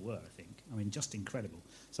they ever were, I think. I mean, just incredible.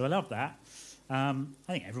 So I love that. I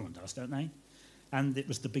think everyone does, don't they? And it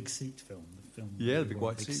was the Big Suit film. The big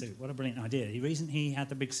white suit. What a brilliant idea. The reason he had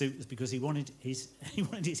the big suit was because he wanted his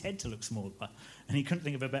head to look smaller, and he couldn't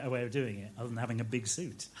think of a better way of doing it other than having a big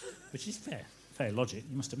suit, which is fair logic,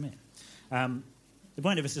 you must admit. The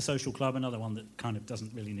Buena Vista Social Club, another one that kind of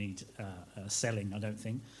doesn't really need selling, I don't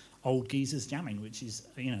think. Old Geezers Jamming, which is,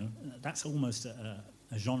 that's almost a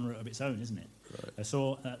genre of its own, isn't it? Right. I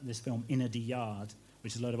saw this film, Inner the Yard,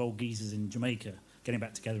 which is a load of old geezers in Jamaica getting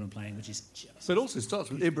back together and playing, which is just... But it also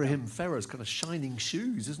starts with Ibrahim Ferrer's kind of shining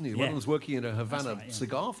shoes, isn't he? One of them's working in a Havana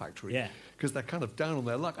cigar factory because they're kind of down on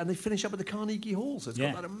their luck, and they finish up at the Carnegie Hall, so it's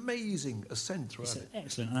got that amazing ascent throughout it.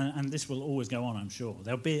 Excellent, and this will always go on, I'm sure.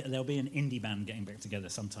 There'll be an indie band getting back together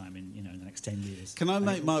sometime in the next 10 years. Can I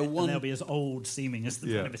make my one? And they'll be as old seeming as the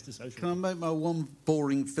Buena Vista Social. Can I make my one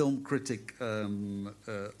boring film critic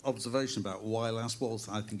observation about why Last Waltz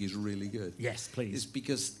I think is really good? Yes, please. It's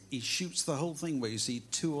because he shoots the whole thing where you see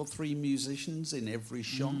 2 or 3 musicians in every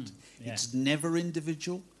shot. It's never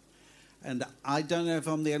individual. And I don't know if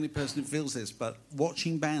I'm the only person who feels this, but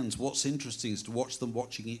watching bands, what's interesting is to watch them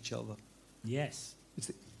watching each other. Yes. It's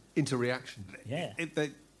the interreaction. Yeah.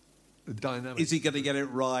 The dynamic. Is he going to get it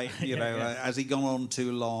right? Has he gone on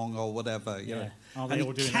too long or whatever? You know? Are they and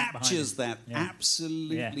all he doing captures that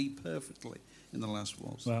absolutely perfectly in The Last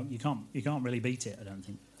Waltz. Well, you can't really beat it, I don't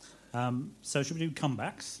think. So should we do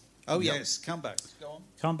comebacks? Oh, yes, comebacks. Go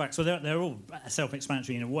on. Comebacks. So they're all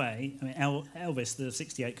self-explanatory in a way. I mean, Elvis, the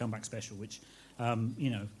 '68 comeback special, which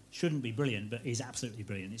shouldn't be brilliant, but is absolutely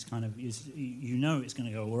brilliant. It's kind of it's going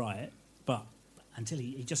to go all right, but until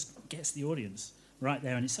he just gets the audience right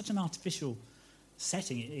there, and it's such an artificial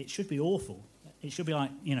setting. It should be awful. It should be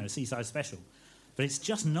like Seaside Special, but it's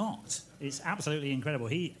just not. It's absolutely incredible.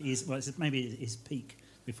 It's maybe his peak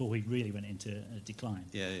before he really went into a decline.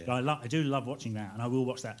 But I do love watching that, and I will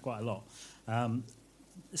watch that quite a lot.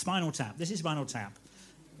 Spinal Tap. This is Spinal Tap.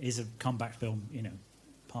 Is a comeback film,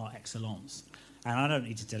 par excellence. And I don't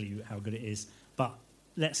need to tell you how good it is, but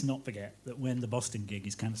let's not forget that when the Boston gig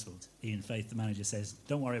is cancelled, Ian Faith, the manager, says,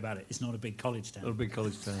 "Don't worry about it. It's not a big college town." Not a big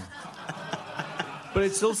college town. But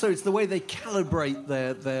it's the way they calibrate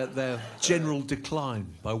their general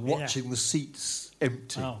decline by watching the seats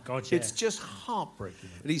empty. Oh, God, yeah. It's just heartbreaking.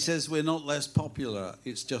 And he says we're not less popular.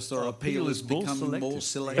 It's just our appeal is becoming more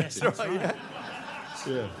selective. Yes, that's right.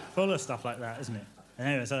 Yeah. Full of stuff like that, isn't it?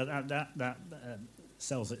 Anyway, so that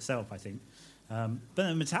sells itself, I think. But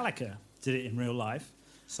then Metallica did it in real life.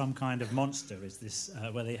 Some kind of monster is this,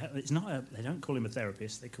 where they don't call him a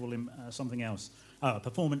therapist, they call him something else. Oh, a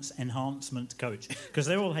performance enhancement coach. Because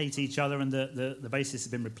they all hate each other, and the bassist has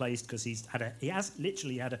been replaced because he has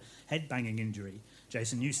literally had a head banging injury.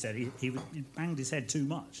 Jason, you said he banged his head too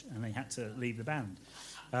much, and they had to leave the band.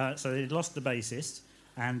 So they lost the bassist,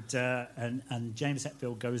 and James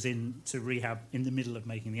Hetfield goes in to rehab in the middle of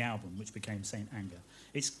making the album, which became Saint Anger.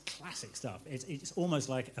 It's classic stuff. It's almost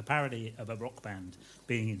like a parody of a rock band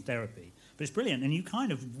being in therapy, but it's brilliant, and you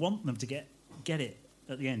kind of want them to get it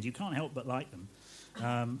at the end. You can't help but like them,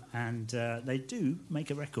 and they do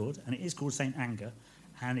make a record, and it is called Saint Anger,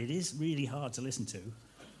 and it is really hard to listen to,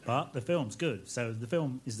 but the film's good. So the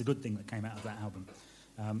film is the good thing that came out of that album.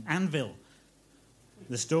 Anvil.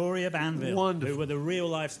 The story of Anvil, who were the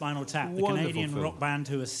real-life Spinal Tap, the Canadian rock band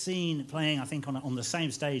who are seen playing, I think, on the same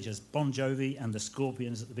stage as Bon Jovi and the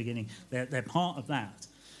Scorpions at the beginning. They're part of that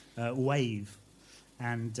wave,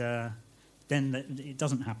 and then it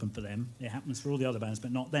doesn't happen for them. It happens for all the other bands,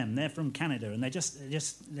 but not them. They're from Canada, and they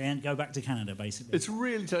go back to Canada, basically. It's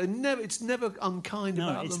really it's never unkind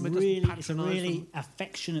about them. It's a really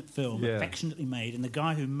affectionate film, affectionately made, and the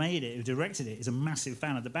guy who made it, who directed it, is a massive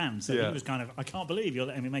fan of the band. So he was kind of, I can't believe you're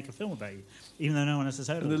letting me make a film about you, even though no one else has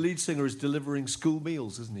heard of it. And the lead singer is delivering school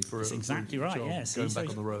meals, isn't he? That's exactly right, yes. Going back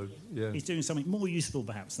on the road. Yeah. He's doing something more useful,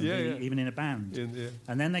 perhaps, than even in a band.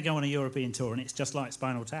 And then they go on a European tour, and it's just like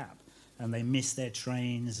Spinal Tap. And they miss their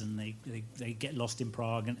trains, and they get lost in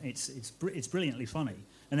Prague, and it's brilliantly funny.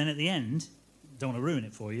 And then at the end, don't want to ruin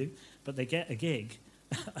it for you, but they get a gig,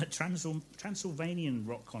 a Transylvanian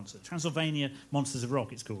rock concert, Transylvania Monsters of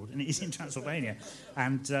Rock, it's called, and it is in Transylvania.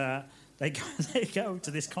 And they go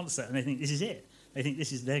to this concert, and they think this is it. They think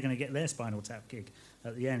they're going to get their Spinal Tap gig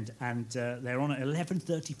at the end, and they're on at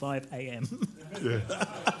 11:35 a.m.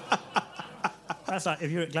 That's like,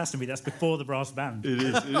 if you're at Glastonbury, that's before the brass band. It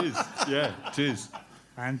is. Yeah, it is.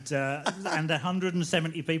 And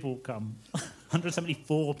 170 people come.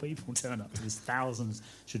 174 people turn up. There's thousands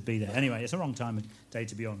should be there. Anyway, it's a wrong time of day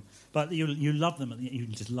to be on. But you love them. You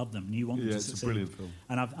just love them. And you want them to succeed. It's a brilliant film.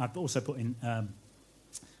 And I've also put in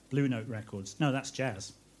Blue Note Records. No, that's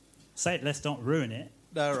jazz. Say it, let's not ruin it.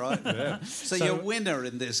 No, right. Yeah. So you're a winner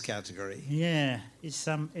in this category. Yeah, it's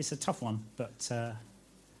a tough one, but...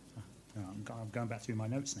 I'm going back through my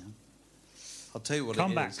notes now. I'll tell you what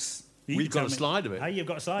Comebacks. it is. We've got a slide of it. Hey, you've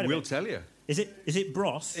got a slide of it. We'll tell you. Is it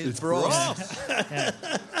Bros? It's Bros.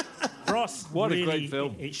 Bros. What really, a great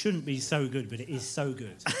film. It shouldn't be so good, but it is so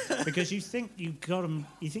good. Because you think you've got them,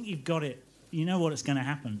 you think you've got it, you know what it's going to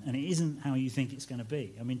happen, and it isn't how you think it's going to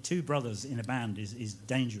be. I mean, two brothers in a band is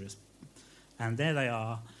dangerous. And there they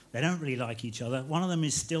are, They don't really like each other. One of them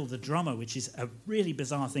is still the drummer, which is a really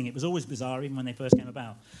bizarre thing. It was always bizarre, even when they first came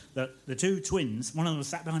about. That the two twins, one of them was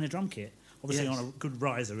sat behind a drum kit, obviously on a good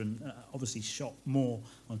riser, and obviously shot more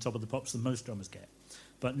on top of the pops than most drummers get.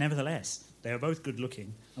 But nevertheless, they were both good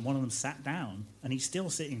looking, and one of them sat down, and he's still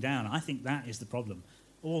sitting down. I think that is the problem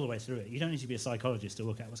all the way through it. You don't need to be a psychologist to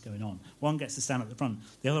work out what's going on. One gets to stand at the front,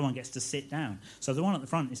 the other one gets to sit down. So the one at the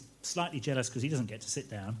front is slightly jealous because he doesn't get to sit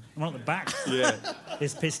down. The one at the back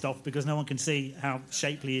is pissed off because no one can see how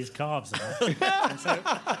shapely his calves are. And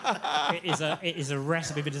so it is a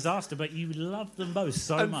recipe for disaster, but you love them both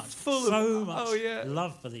so much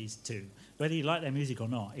love for these two. Whether you like their music or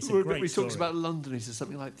not, it's a great story. He talks about London, he says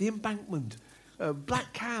something like, the Embankment,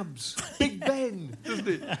 black cabs, Big Ben, doesn't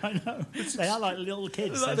it? I know. They are like little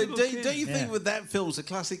kids. Don't you think with that film's a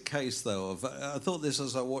classic case, though, of, I thought this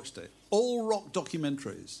as I watched it, all rock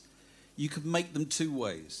documentaries, you could make them two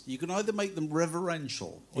ways. You can either make them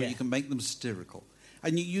reverential or you can make them satirical.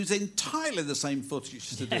 And you use entirely the same footage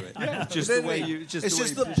to do it. Just the way you... It's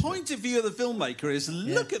just the point of view of the filmmaker is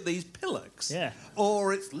look at these pillocks.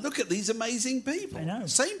 Or it's look at these amazing people. I know.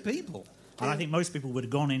 Same people. And I think most people would have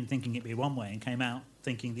gone in thinking it'd be one way and came out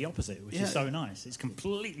thinking the opposite, which is so nice. It's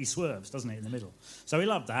completely swerves, doesn't it, in the middle? So we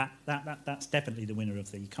love that. That's definitely the winner of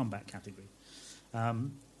the comeback category.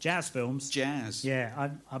 Jazz films. Jazz. Yeah,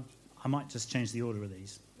 I might just change the order of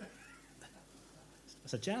these.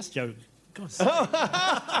 It's a jazz joke. God,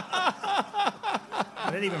 I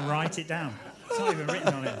didn't even write it down. It's not even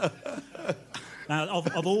written on it. Now,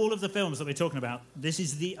 of all of the films that we're talking about, this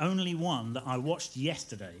is the only one that I watched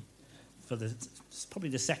yesterday for probably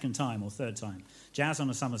the second time or third time. Jazz on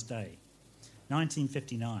a Summer's Day,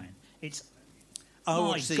 1959. I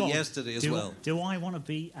watched it yesterday as well. Do I want to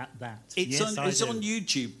be at that? It's on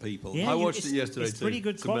YouTube, people. I watched it yesterday it's too. Pretty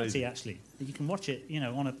good quality, actually. You can watch it,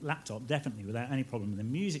 on a laptop, definitely, without any problem. The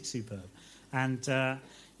music's superb. And,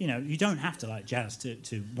 you don't have to like jazz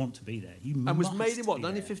to want to be there. And was made in,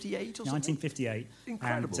 1958 or something? 1958.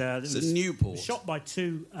 Incredible. And, it's in Newport. Shot by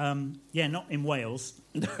two, not in Wales.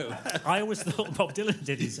 No. I always thought Bob Dylan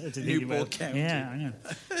did his Newport County. Yeah, I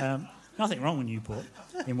know. Nothing wrong with Newport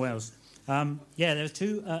in Wales. There were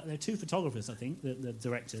two photographers, I think, the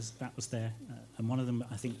directors. That was there, and one of them,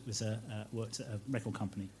 I think, was worked at a record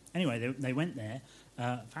company. Anyway, they went there,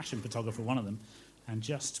 fashion photographer, one of them, and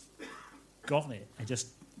just got it. They just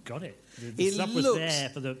got it. The stuff was there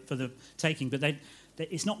for the taking, but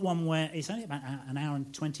it's not one where it's only about an hour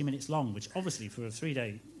and 20 minutes long, which obviously for a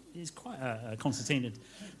 3-day is quite a concertinaed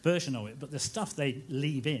version of it. But the stuff they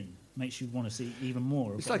leave in makes you want to see even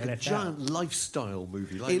more. It's like a giant lifestyle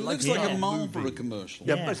movie. It looks like a Marlboro commercial.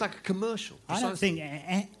 Yeah, but it's like a commercial. I don't think...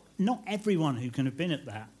 not everyone who can have been at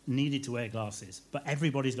that needed to wear glasses, but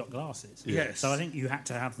everybody's got glasses. Yes. So I think you had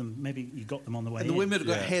to have them. Maybe you got them on the way. And the women have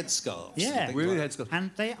got headscarves. Yeah, women headscarves,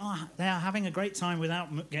 and they are having a great time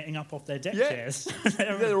without getting up off their deck chairs.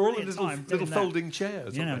 They're all in little folding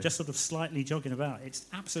chairs. Just sort of slightly jogging about. It's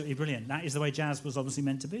absolutely brilliant. That is the way jazz was obviously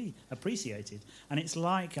meant to be appreciated, and it's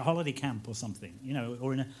like a holiday camp or something,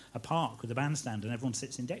 or in a park with a bandstand and everyone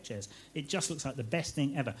sits in deck chairs. It just looks like the best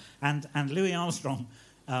thing ever. And Louis Armstrong.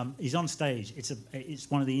 He's on stage. It's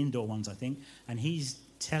one of the indoor ones, I think, and he's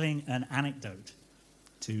telling an anecdote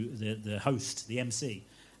to the host, the MC.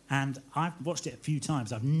 And I've watched it a few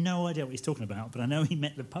times. I've no idea what he's talking about, but I know he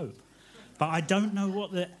met the Pope. But I don't know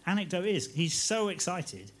what the anecdote is. He's so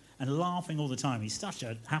excited and laughing all the time. He's such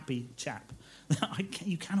a happy chap that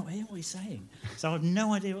you cannot hear what he's saying. So I have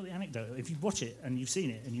no idea what the anecdote is. If you watch it and you've seen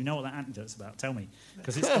it and you know what that anecdote's about, tell me.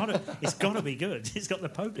 Because it's got to be good. It's got the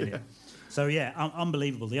Pope in it. So,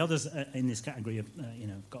 unbelievable. The others in this category have,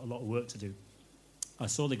 got a lot of work to do. I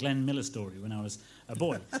saw the Glenn Miller story when I was a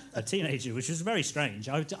boy, a teenager, which was very strange.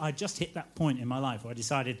 I just hit that point in my life where I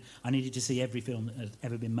decided I needed to see every film that had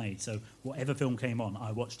ever been made. So whatever film came on,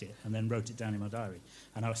 I watched it and then wrote it down in my diary.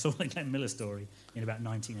 And I saw the Glenn Miller story in about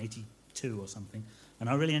 1982 or something. And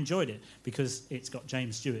I really enjoyed it because it's got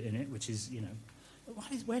James Stewart in it, which is,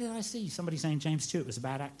 where did I see somebody saying James Stewart was a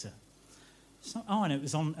bad actor? And it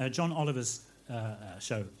was on John Oliver's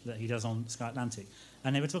show that he does on Sky Atlantic.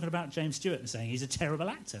 And they were talking about James Stewart and saying he's a terrible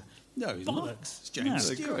actor. No, he's not. It's James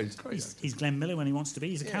Stewart. He's Glenn Miller when he wants to be.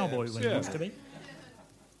 He's a cowboy when he wants to be.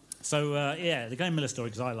 So, the Glenn Miller story,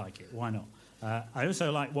 because I like it. Why not? I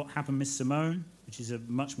also like What Happened Miss Simone, which is a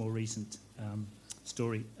much more recent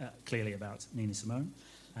story, clearly about Nina Simone.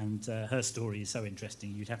 And her story is so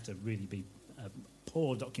interesting. You'd have to really be a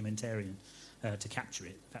poor documentarian to capture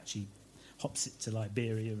it. In fact, she hops it to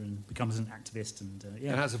Liberia and becomes an activist. And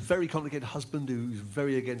And has a very complicated husband who's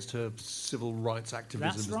very against her civil rights activism.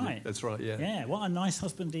 That's isn't right. it? That's right, yeah. Yeah, what a nice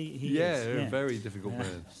husband he is. Yeah, a very difficult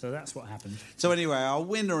man. So that's what happened. So anyway, our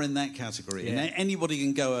winner in that category, Yeah. and anybody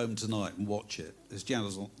can go home tonight and watch it, is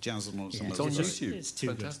Jazz on Yeah, It's on Summer's Day. YouTube. It's too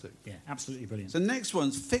Fantastic. good. Yeah, absolutely brilliant. So next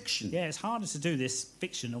one's fiction. Yeah, it's harder to do this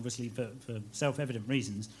fiction, obviously, for self-evident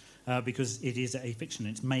reasons, because it is a fiction,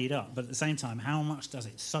 it's made up. But at the same time, how much does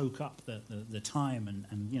it soak up the time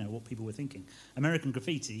and what people were thinking? American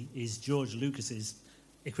Graffiti is George Lucas's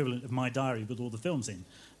equivalent of My Diary with all the films in.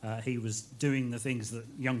 He was doing the things that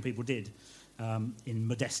young people did in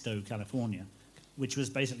Modesto, California, which was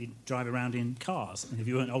basically drive around in cars. And if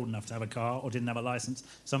you weren't old enough to have a car or didn't have a license,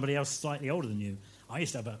 somebody else slightly older than you. I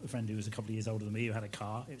used to have a friend who was a couple of years older than me who had a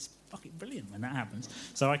car. It was fucking brilliant when that happens.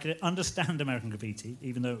 So I could understand American Graffiti,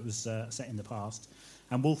 even though it was set in the past.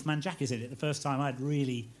 And Wolfman Jack is in it. The first time I'd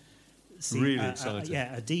really seen Really exciting.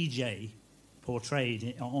 a DJ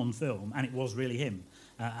portrayed on film, and it was really him.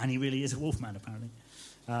 And he really is a Wolfman, apparently.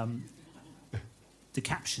 The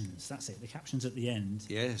captions, that's it. The captions at the end.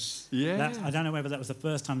 Yes. Yeah. I don't know whether that was the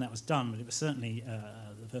first time that was done, but it was certainly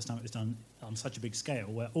the first time it was done on such a big scale,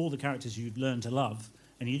 where all the characters you'd learn to love,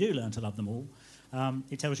 and you do learn to love them all,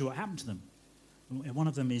 it tells you what happened to them. One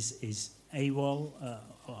of them is AWOL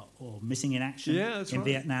or missing in action in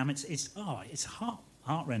Vietnam. It's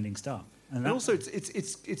heart-rending stuff. And also,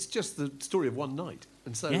 it's just the story of one night,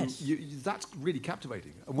 and so that's really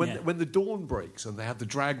captivating. And when the dawn breaks and they have the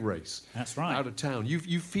drag race, that's right, out of town,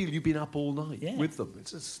 you feel you've been up all night with them.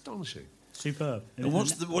 It's astonishing. Superb. And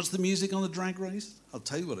what's the music on the drag race? I'll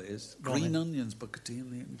tell you what it is. Green Onions, Booker T and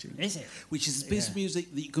the MGs. Is it? Which is a piece of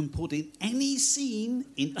music that you can put in any scene,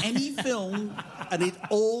 in any film, and it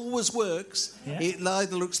always works. Yeah. It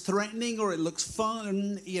either looks threatening or it looks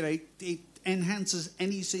fun. It enhances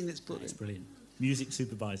any scene it's put in. It's brilliant. Music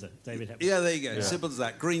supervisor, David Hepburn. Yeah, there you go. Simple as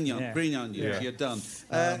that. Green Onions. You're done.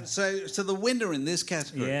 So the winner in this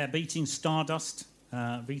category. Yeah, beating Stardust,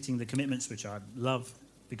 beating The Commitments, which I love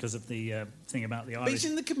because of the thing about the Irish.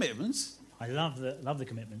 Beating The Commitments? I love the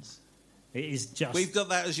Commitments. It is just. We've got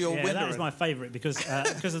that as your winner. That is my favourite because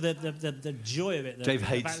of the joy of it. Dave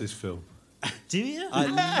hates this film. Do you?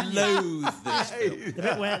 I loathe this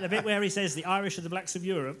film. The bit where he says the Irish are the blacks of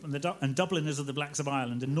Europe and Dubliners are the blacks of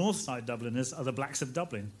Ireland and Northside Dubliners are the blacks of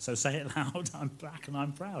Dublin. So say it loud, I'm black and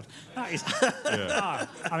I'm proud. That is... I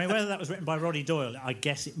mean, whether that was written by Roddy Doyle, I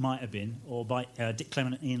guess it might have been, or by Dick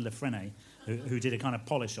Clement and Ian Lefrene, who did a kind of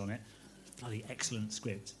polish on it. Bloody excellent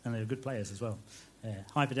script. And they're good players as well.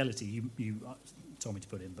 High Fidelity, you told me to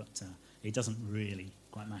put in, but it doesn't really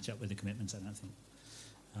quite match up with The Commitments, I don't think.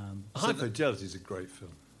 High Fidelity is a great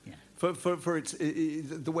film. Yeah. For its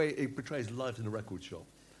the way it portrays life in a record shop,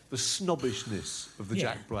 the snobbishness of the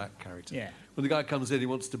Jack Black character. Yeah. When the guy comes in, he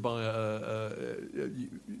wants to buy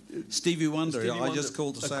Stevie Wonder. I just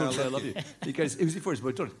called to say I love you. He goes, "Who's it for?" His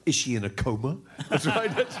daughter. Is she in a coma? That's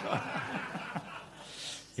right. That's right.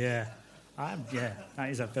 Yeah. That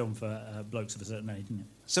is a film for blokes of a certain age, isn't it?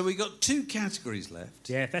 So we've got two categories left.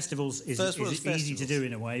 Yeah, festivals is easy festivals. to do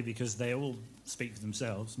in a way because they all speak for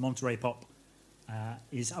themselves. Monterey Pop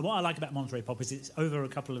is... What I like about Monterey Pop is it's over a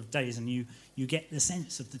couple of days and you get the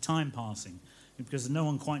sense of the time passing because no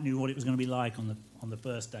one quite knew what it was going to be like on the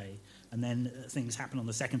first day. And then things happen on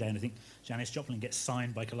the second day and I think Janis Joplin gets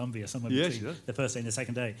signed by Columbia somewhere between the first day and the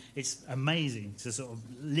second day. It's amazing to sort of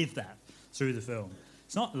live that through the film.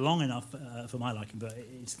 It's not long enough for my liking, but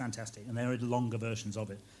it's fantastic. And there are longer versions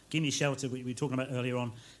of it. Gimme Shelter, we were talking about earlier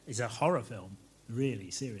on, is a horror film,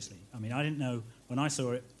 really, seriously. I mean, I didn't know, when I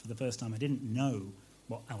saw it for the first time, I didn't know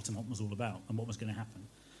what Altamont was all about and what was going to happen.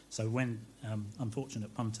 So when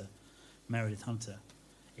unfortunate punter, Meredith Hunter,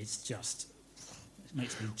 it's just... It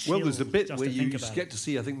makes me chill. Well, there's a bit just where to you think about get to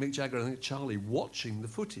see, I think, Mick Jagger and I think Charlie watching the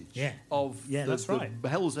footage of that's right. the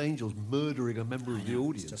Hells Angels murdering a member of the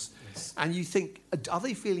audience. And you think, are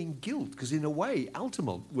they feeling guilt? Because in a way,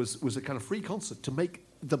 Altamont was a kind of free concert to make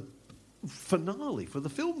the finale for the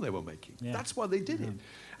film they were making. Yeah. That's why they did it.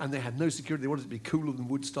 And they had no security. They wanted it to be cooler than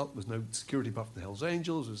Woodstock. There was no security apart from the Hells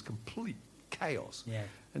Angels. It was complete chaos. Yeah.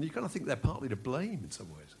 And you kind of think they're partly to blame in some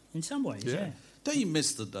ways. In some ways, yeah. Don't you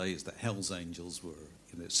miss the days that Hells Angels were,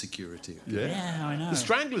 security? Yeah, I know. The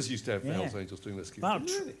Stranglers used to have the Hells Angels doing their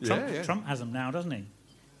security. Well, Trump has them now, doesn't he?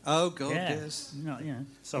 Oh, God, yes. No,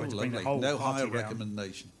 sorry to bring the lovely. whole No party higher down.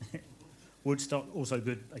 recommendation. Woodstock, also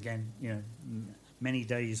good, again, many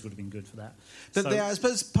days would have been good for that. But I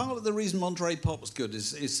suppose part of the reason Monterey Pop was good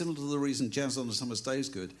is similar to the reason Jazz on a Summer's Day is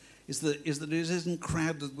good, is that it isn't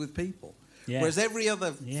crowded with people. Yeah. Whereas every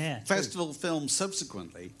other Yeah, festival film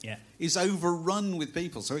subsequently Yeah. is overrun with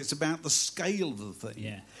people. So it's about the scale of the thing.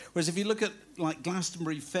 Yeah. Whereas if you look at like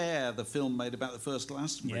Glastonbury Fair, the film made about the first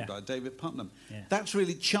Glastonbury Yeah. by David Putnam, Yeah. that's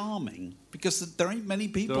really charming because there ain't many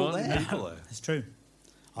people aren't there. people there. It's true.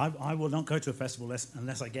 I will not go to a festival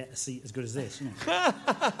unless I get a seat as good as this. You know.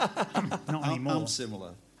 Not anymore. I'm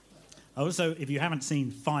similar. Also, if you haven't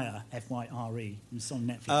seen Fire, F-Y-R-E, it's on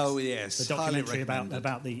Netflix. Oh, yes. The Highly documentary recommended.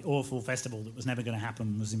 about the awful festival that was never going to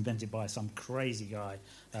happen was invented by some crazy guy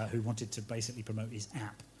who wanted to basically promote his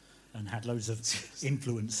app and had loads of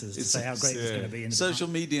influencers to say how great it was going to be. In the Social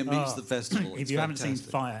media meets the festival. If It's you haven't seen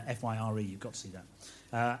fantastic. Fire, F-Y-R-E, you've got to see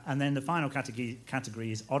that. And then the final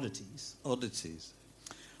category is oddities. Oddities.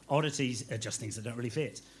 Oddities are just things that don't really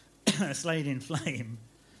fit. Slade in Flame.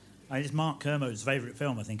 It's Mark Kermode's favourite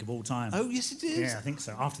film, I think, of all time. Oh, yes, it is. Yeah, I think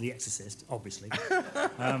so. After The Exorcist, obviously.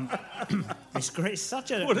 It's great. It's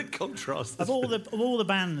such a... What a contrast. Of all the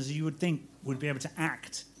bands you would think would be able to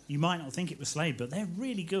act, you might not think it was Slade, but they're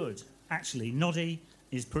really good, actually. Noddy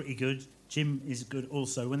is pretty good. Jim is good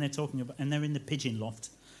also. When they're talking about... And they're in the Pigeon Loft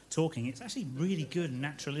talking. It's actually really good and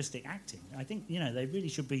naturalistic acting. I think, they really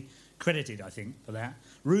should be credited, I think, for that.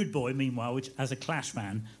 Rude Boy, meanwhile, which, as a Clash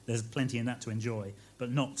fan, there's plenty in that to enjoy, but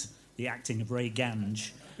not... the acting of Ray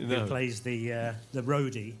Gange, who plays the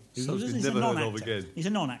roadie. He's never a heard non-actor. of again. He's a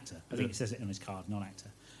non-actor. I think it says it on his card, non-actor.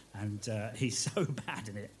 And he's so bad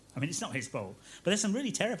in it. I mean, it's not his fault. But there's some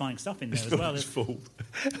really terrifying stuff in there as well. It's not his fault.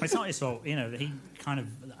 It's not his fault. He kind of...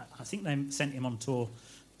 I think they sent him on tour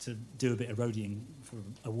to do a bit of roadieing for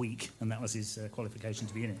a week, and that was his qualification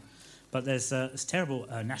to be in it. But there's this terrible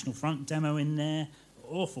National Front demo in there.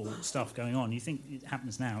 Awful stuff going on. You think it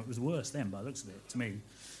happens now. It was worse then, by the looks of it, to me.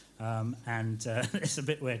 There's a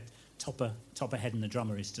bit where Topperhead and the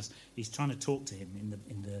drummer he's trying to talk to him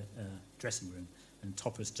in the dressing room, and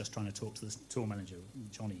Topper's just trying to talk to the tour manager,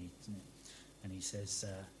 Johnny, isn't it? And he says,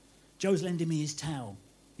 Joe's lending me his towel.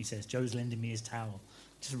 He says, Joe's lending me his towel.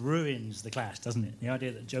 Just ruins the Clash, doesn't it? The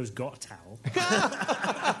idea that Joe's got a towel.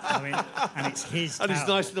 And it's his towel. And he's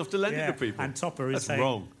nice enough to lend it to people. And Topper is That's saying,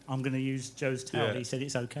 wrong. I'm going to use Joe's towel. Yeah. He said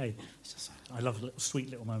it's okay. It's just, I love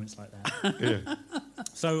sweet little moments like that. Yeah.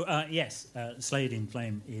 So, yes, Slade in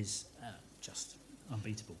Flame is just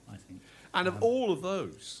unbeatable, I think. And of all of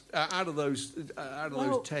those, out of those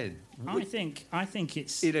 10, I think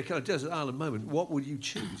it's... in a kind of desert island moment, what would you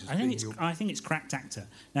choose? I think it's Cracked Actor.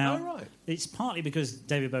 Now, right. It's partly because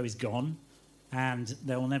David Bowie's gone, and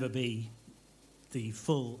there will never be the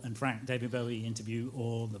full and frank David Bowie interview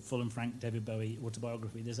or the full and frank David Bowie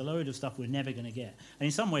autobiography. There's a load of stuff we're never going to get. And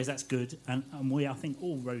in some ways that's good, and we, I think,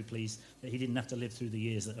 all very pleased that he didn't have to live through the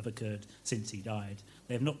years that have occurred since he died.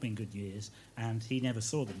 They have not been good years, and he never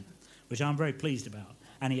saw them, which I'm very pleased about.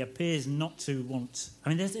 And he appears not to want... I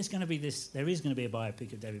mean, there is going to be a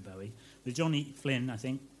biopic of David Bowie with Johnny Flynn, I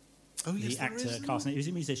think, the actor, Carson. He was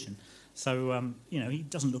a musician. So, he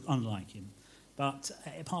doesn't look unlike him. But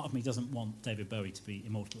a part of me doesn't want David Bowie to be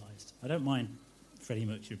immortalised. I don't mind Freddie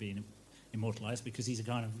Mercury being immortalised because he's a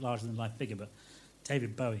kind of larger-than-life figure, but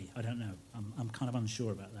David Bowie, I don't know. I'm kind of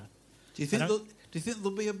unsure about that. Do you think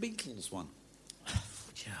there'll be a Beatles one?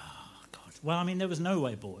 Yeah, God. Well, I mean, there was No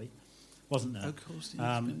Way Boy, wasn't there? Of course.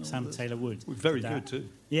 Sam Taylor Wood. Very did that. good too.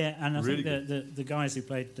 Yeah, and I Really think the guys who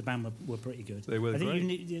played the band were pretty good. They were I think great. you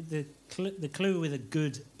need, the clue with a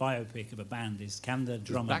good biopic of a band is, can the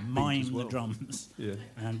drummer backbeat mime as well. the drums? Yeah.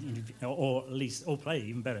 Or at least play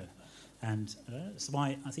even better. And that's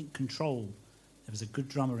why I think Control. There was a good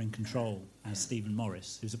drummer in Control as Stephen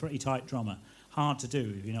Morris, who's a pretty tight drummer. Hard to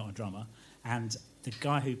do if you're not a drummer. And the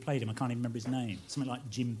guy who played him, I can't even remember his name. Something like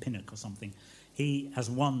Jim Pinnock or something. He has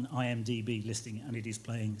one IMDb listing, and it is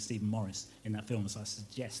playing Stephen Morris in that film. So I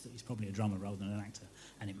suggest that he's probably a drummer rather than an actor,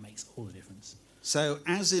 and it makes all the difference. So,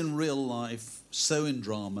 as in real life, so in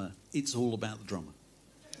drama, it's all about the drummer.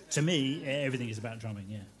 To me, everything is about drumming.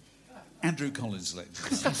 Yeah. Andrew Collins,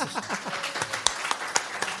 ladies.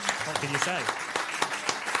 What can you say?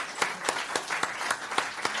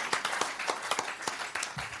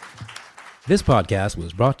 This podcast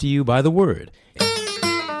was brought to you by The Word.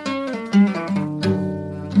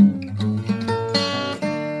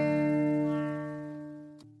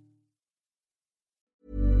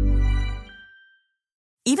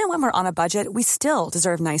 Even when we're on a budget, we still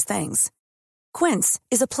deserve nice things. Quince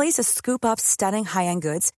is a place to scoop up stunning high-end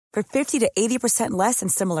goods for 50 to 80% less than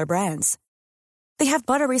similar brands. They have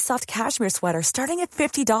buttery soft cashmere sweaters starting at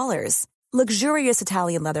 $50, luxurious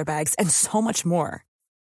Italian leather bags, and so much more.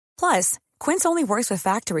 Plus, Quince only works with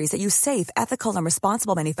factories that use safe, ethical, and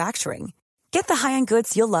responsible manufacturing. Get the high-end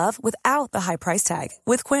goods you'll love without the high price tag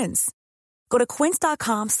with Quince. Go to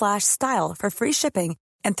quince.com/style for free shipping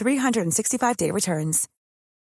and 365-day returns.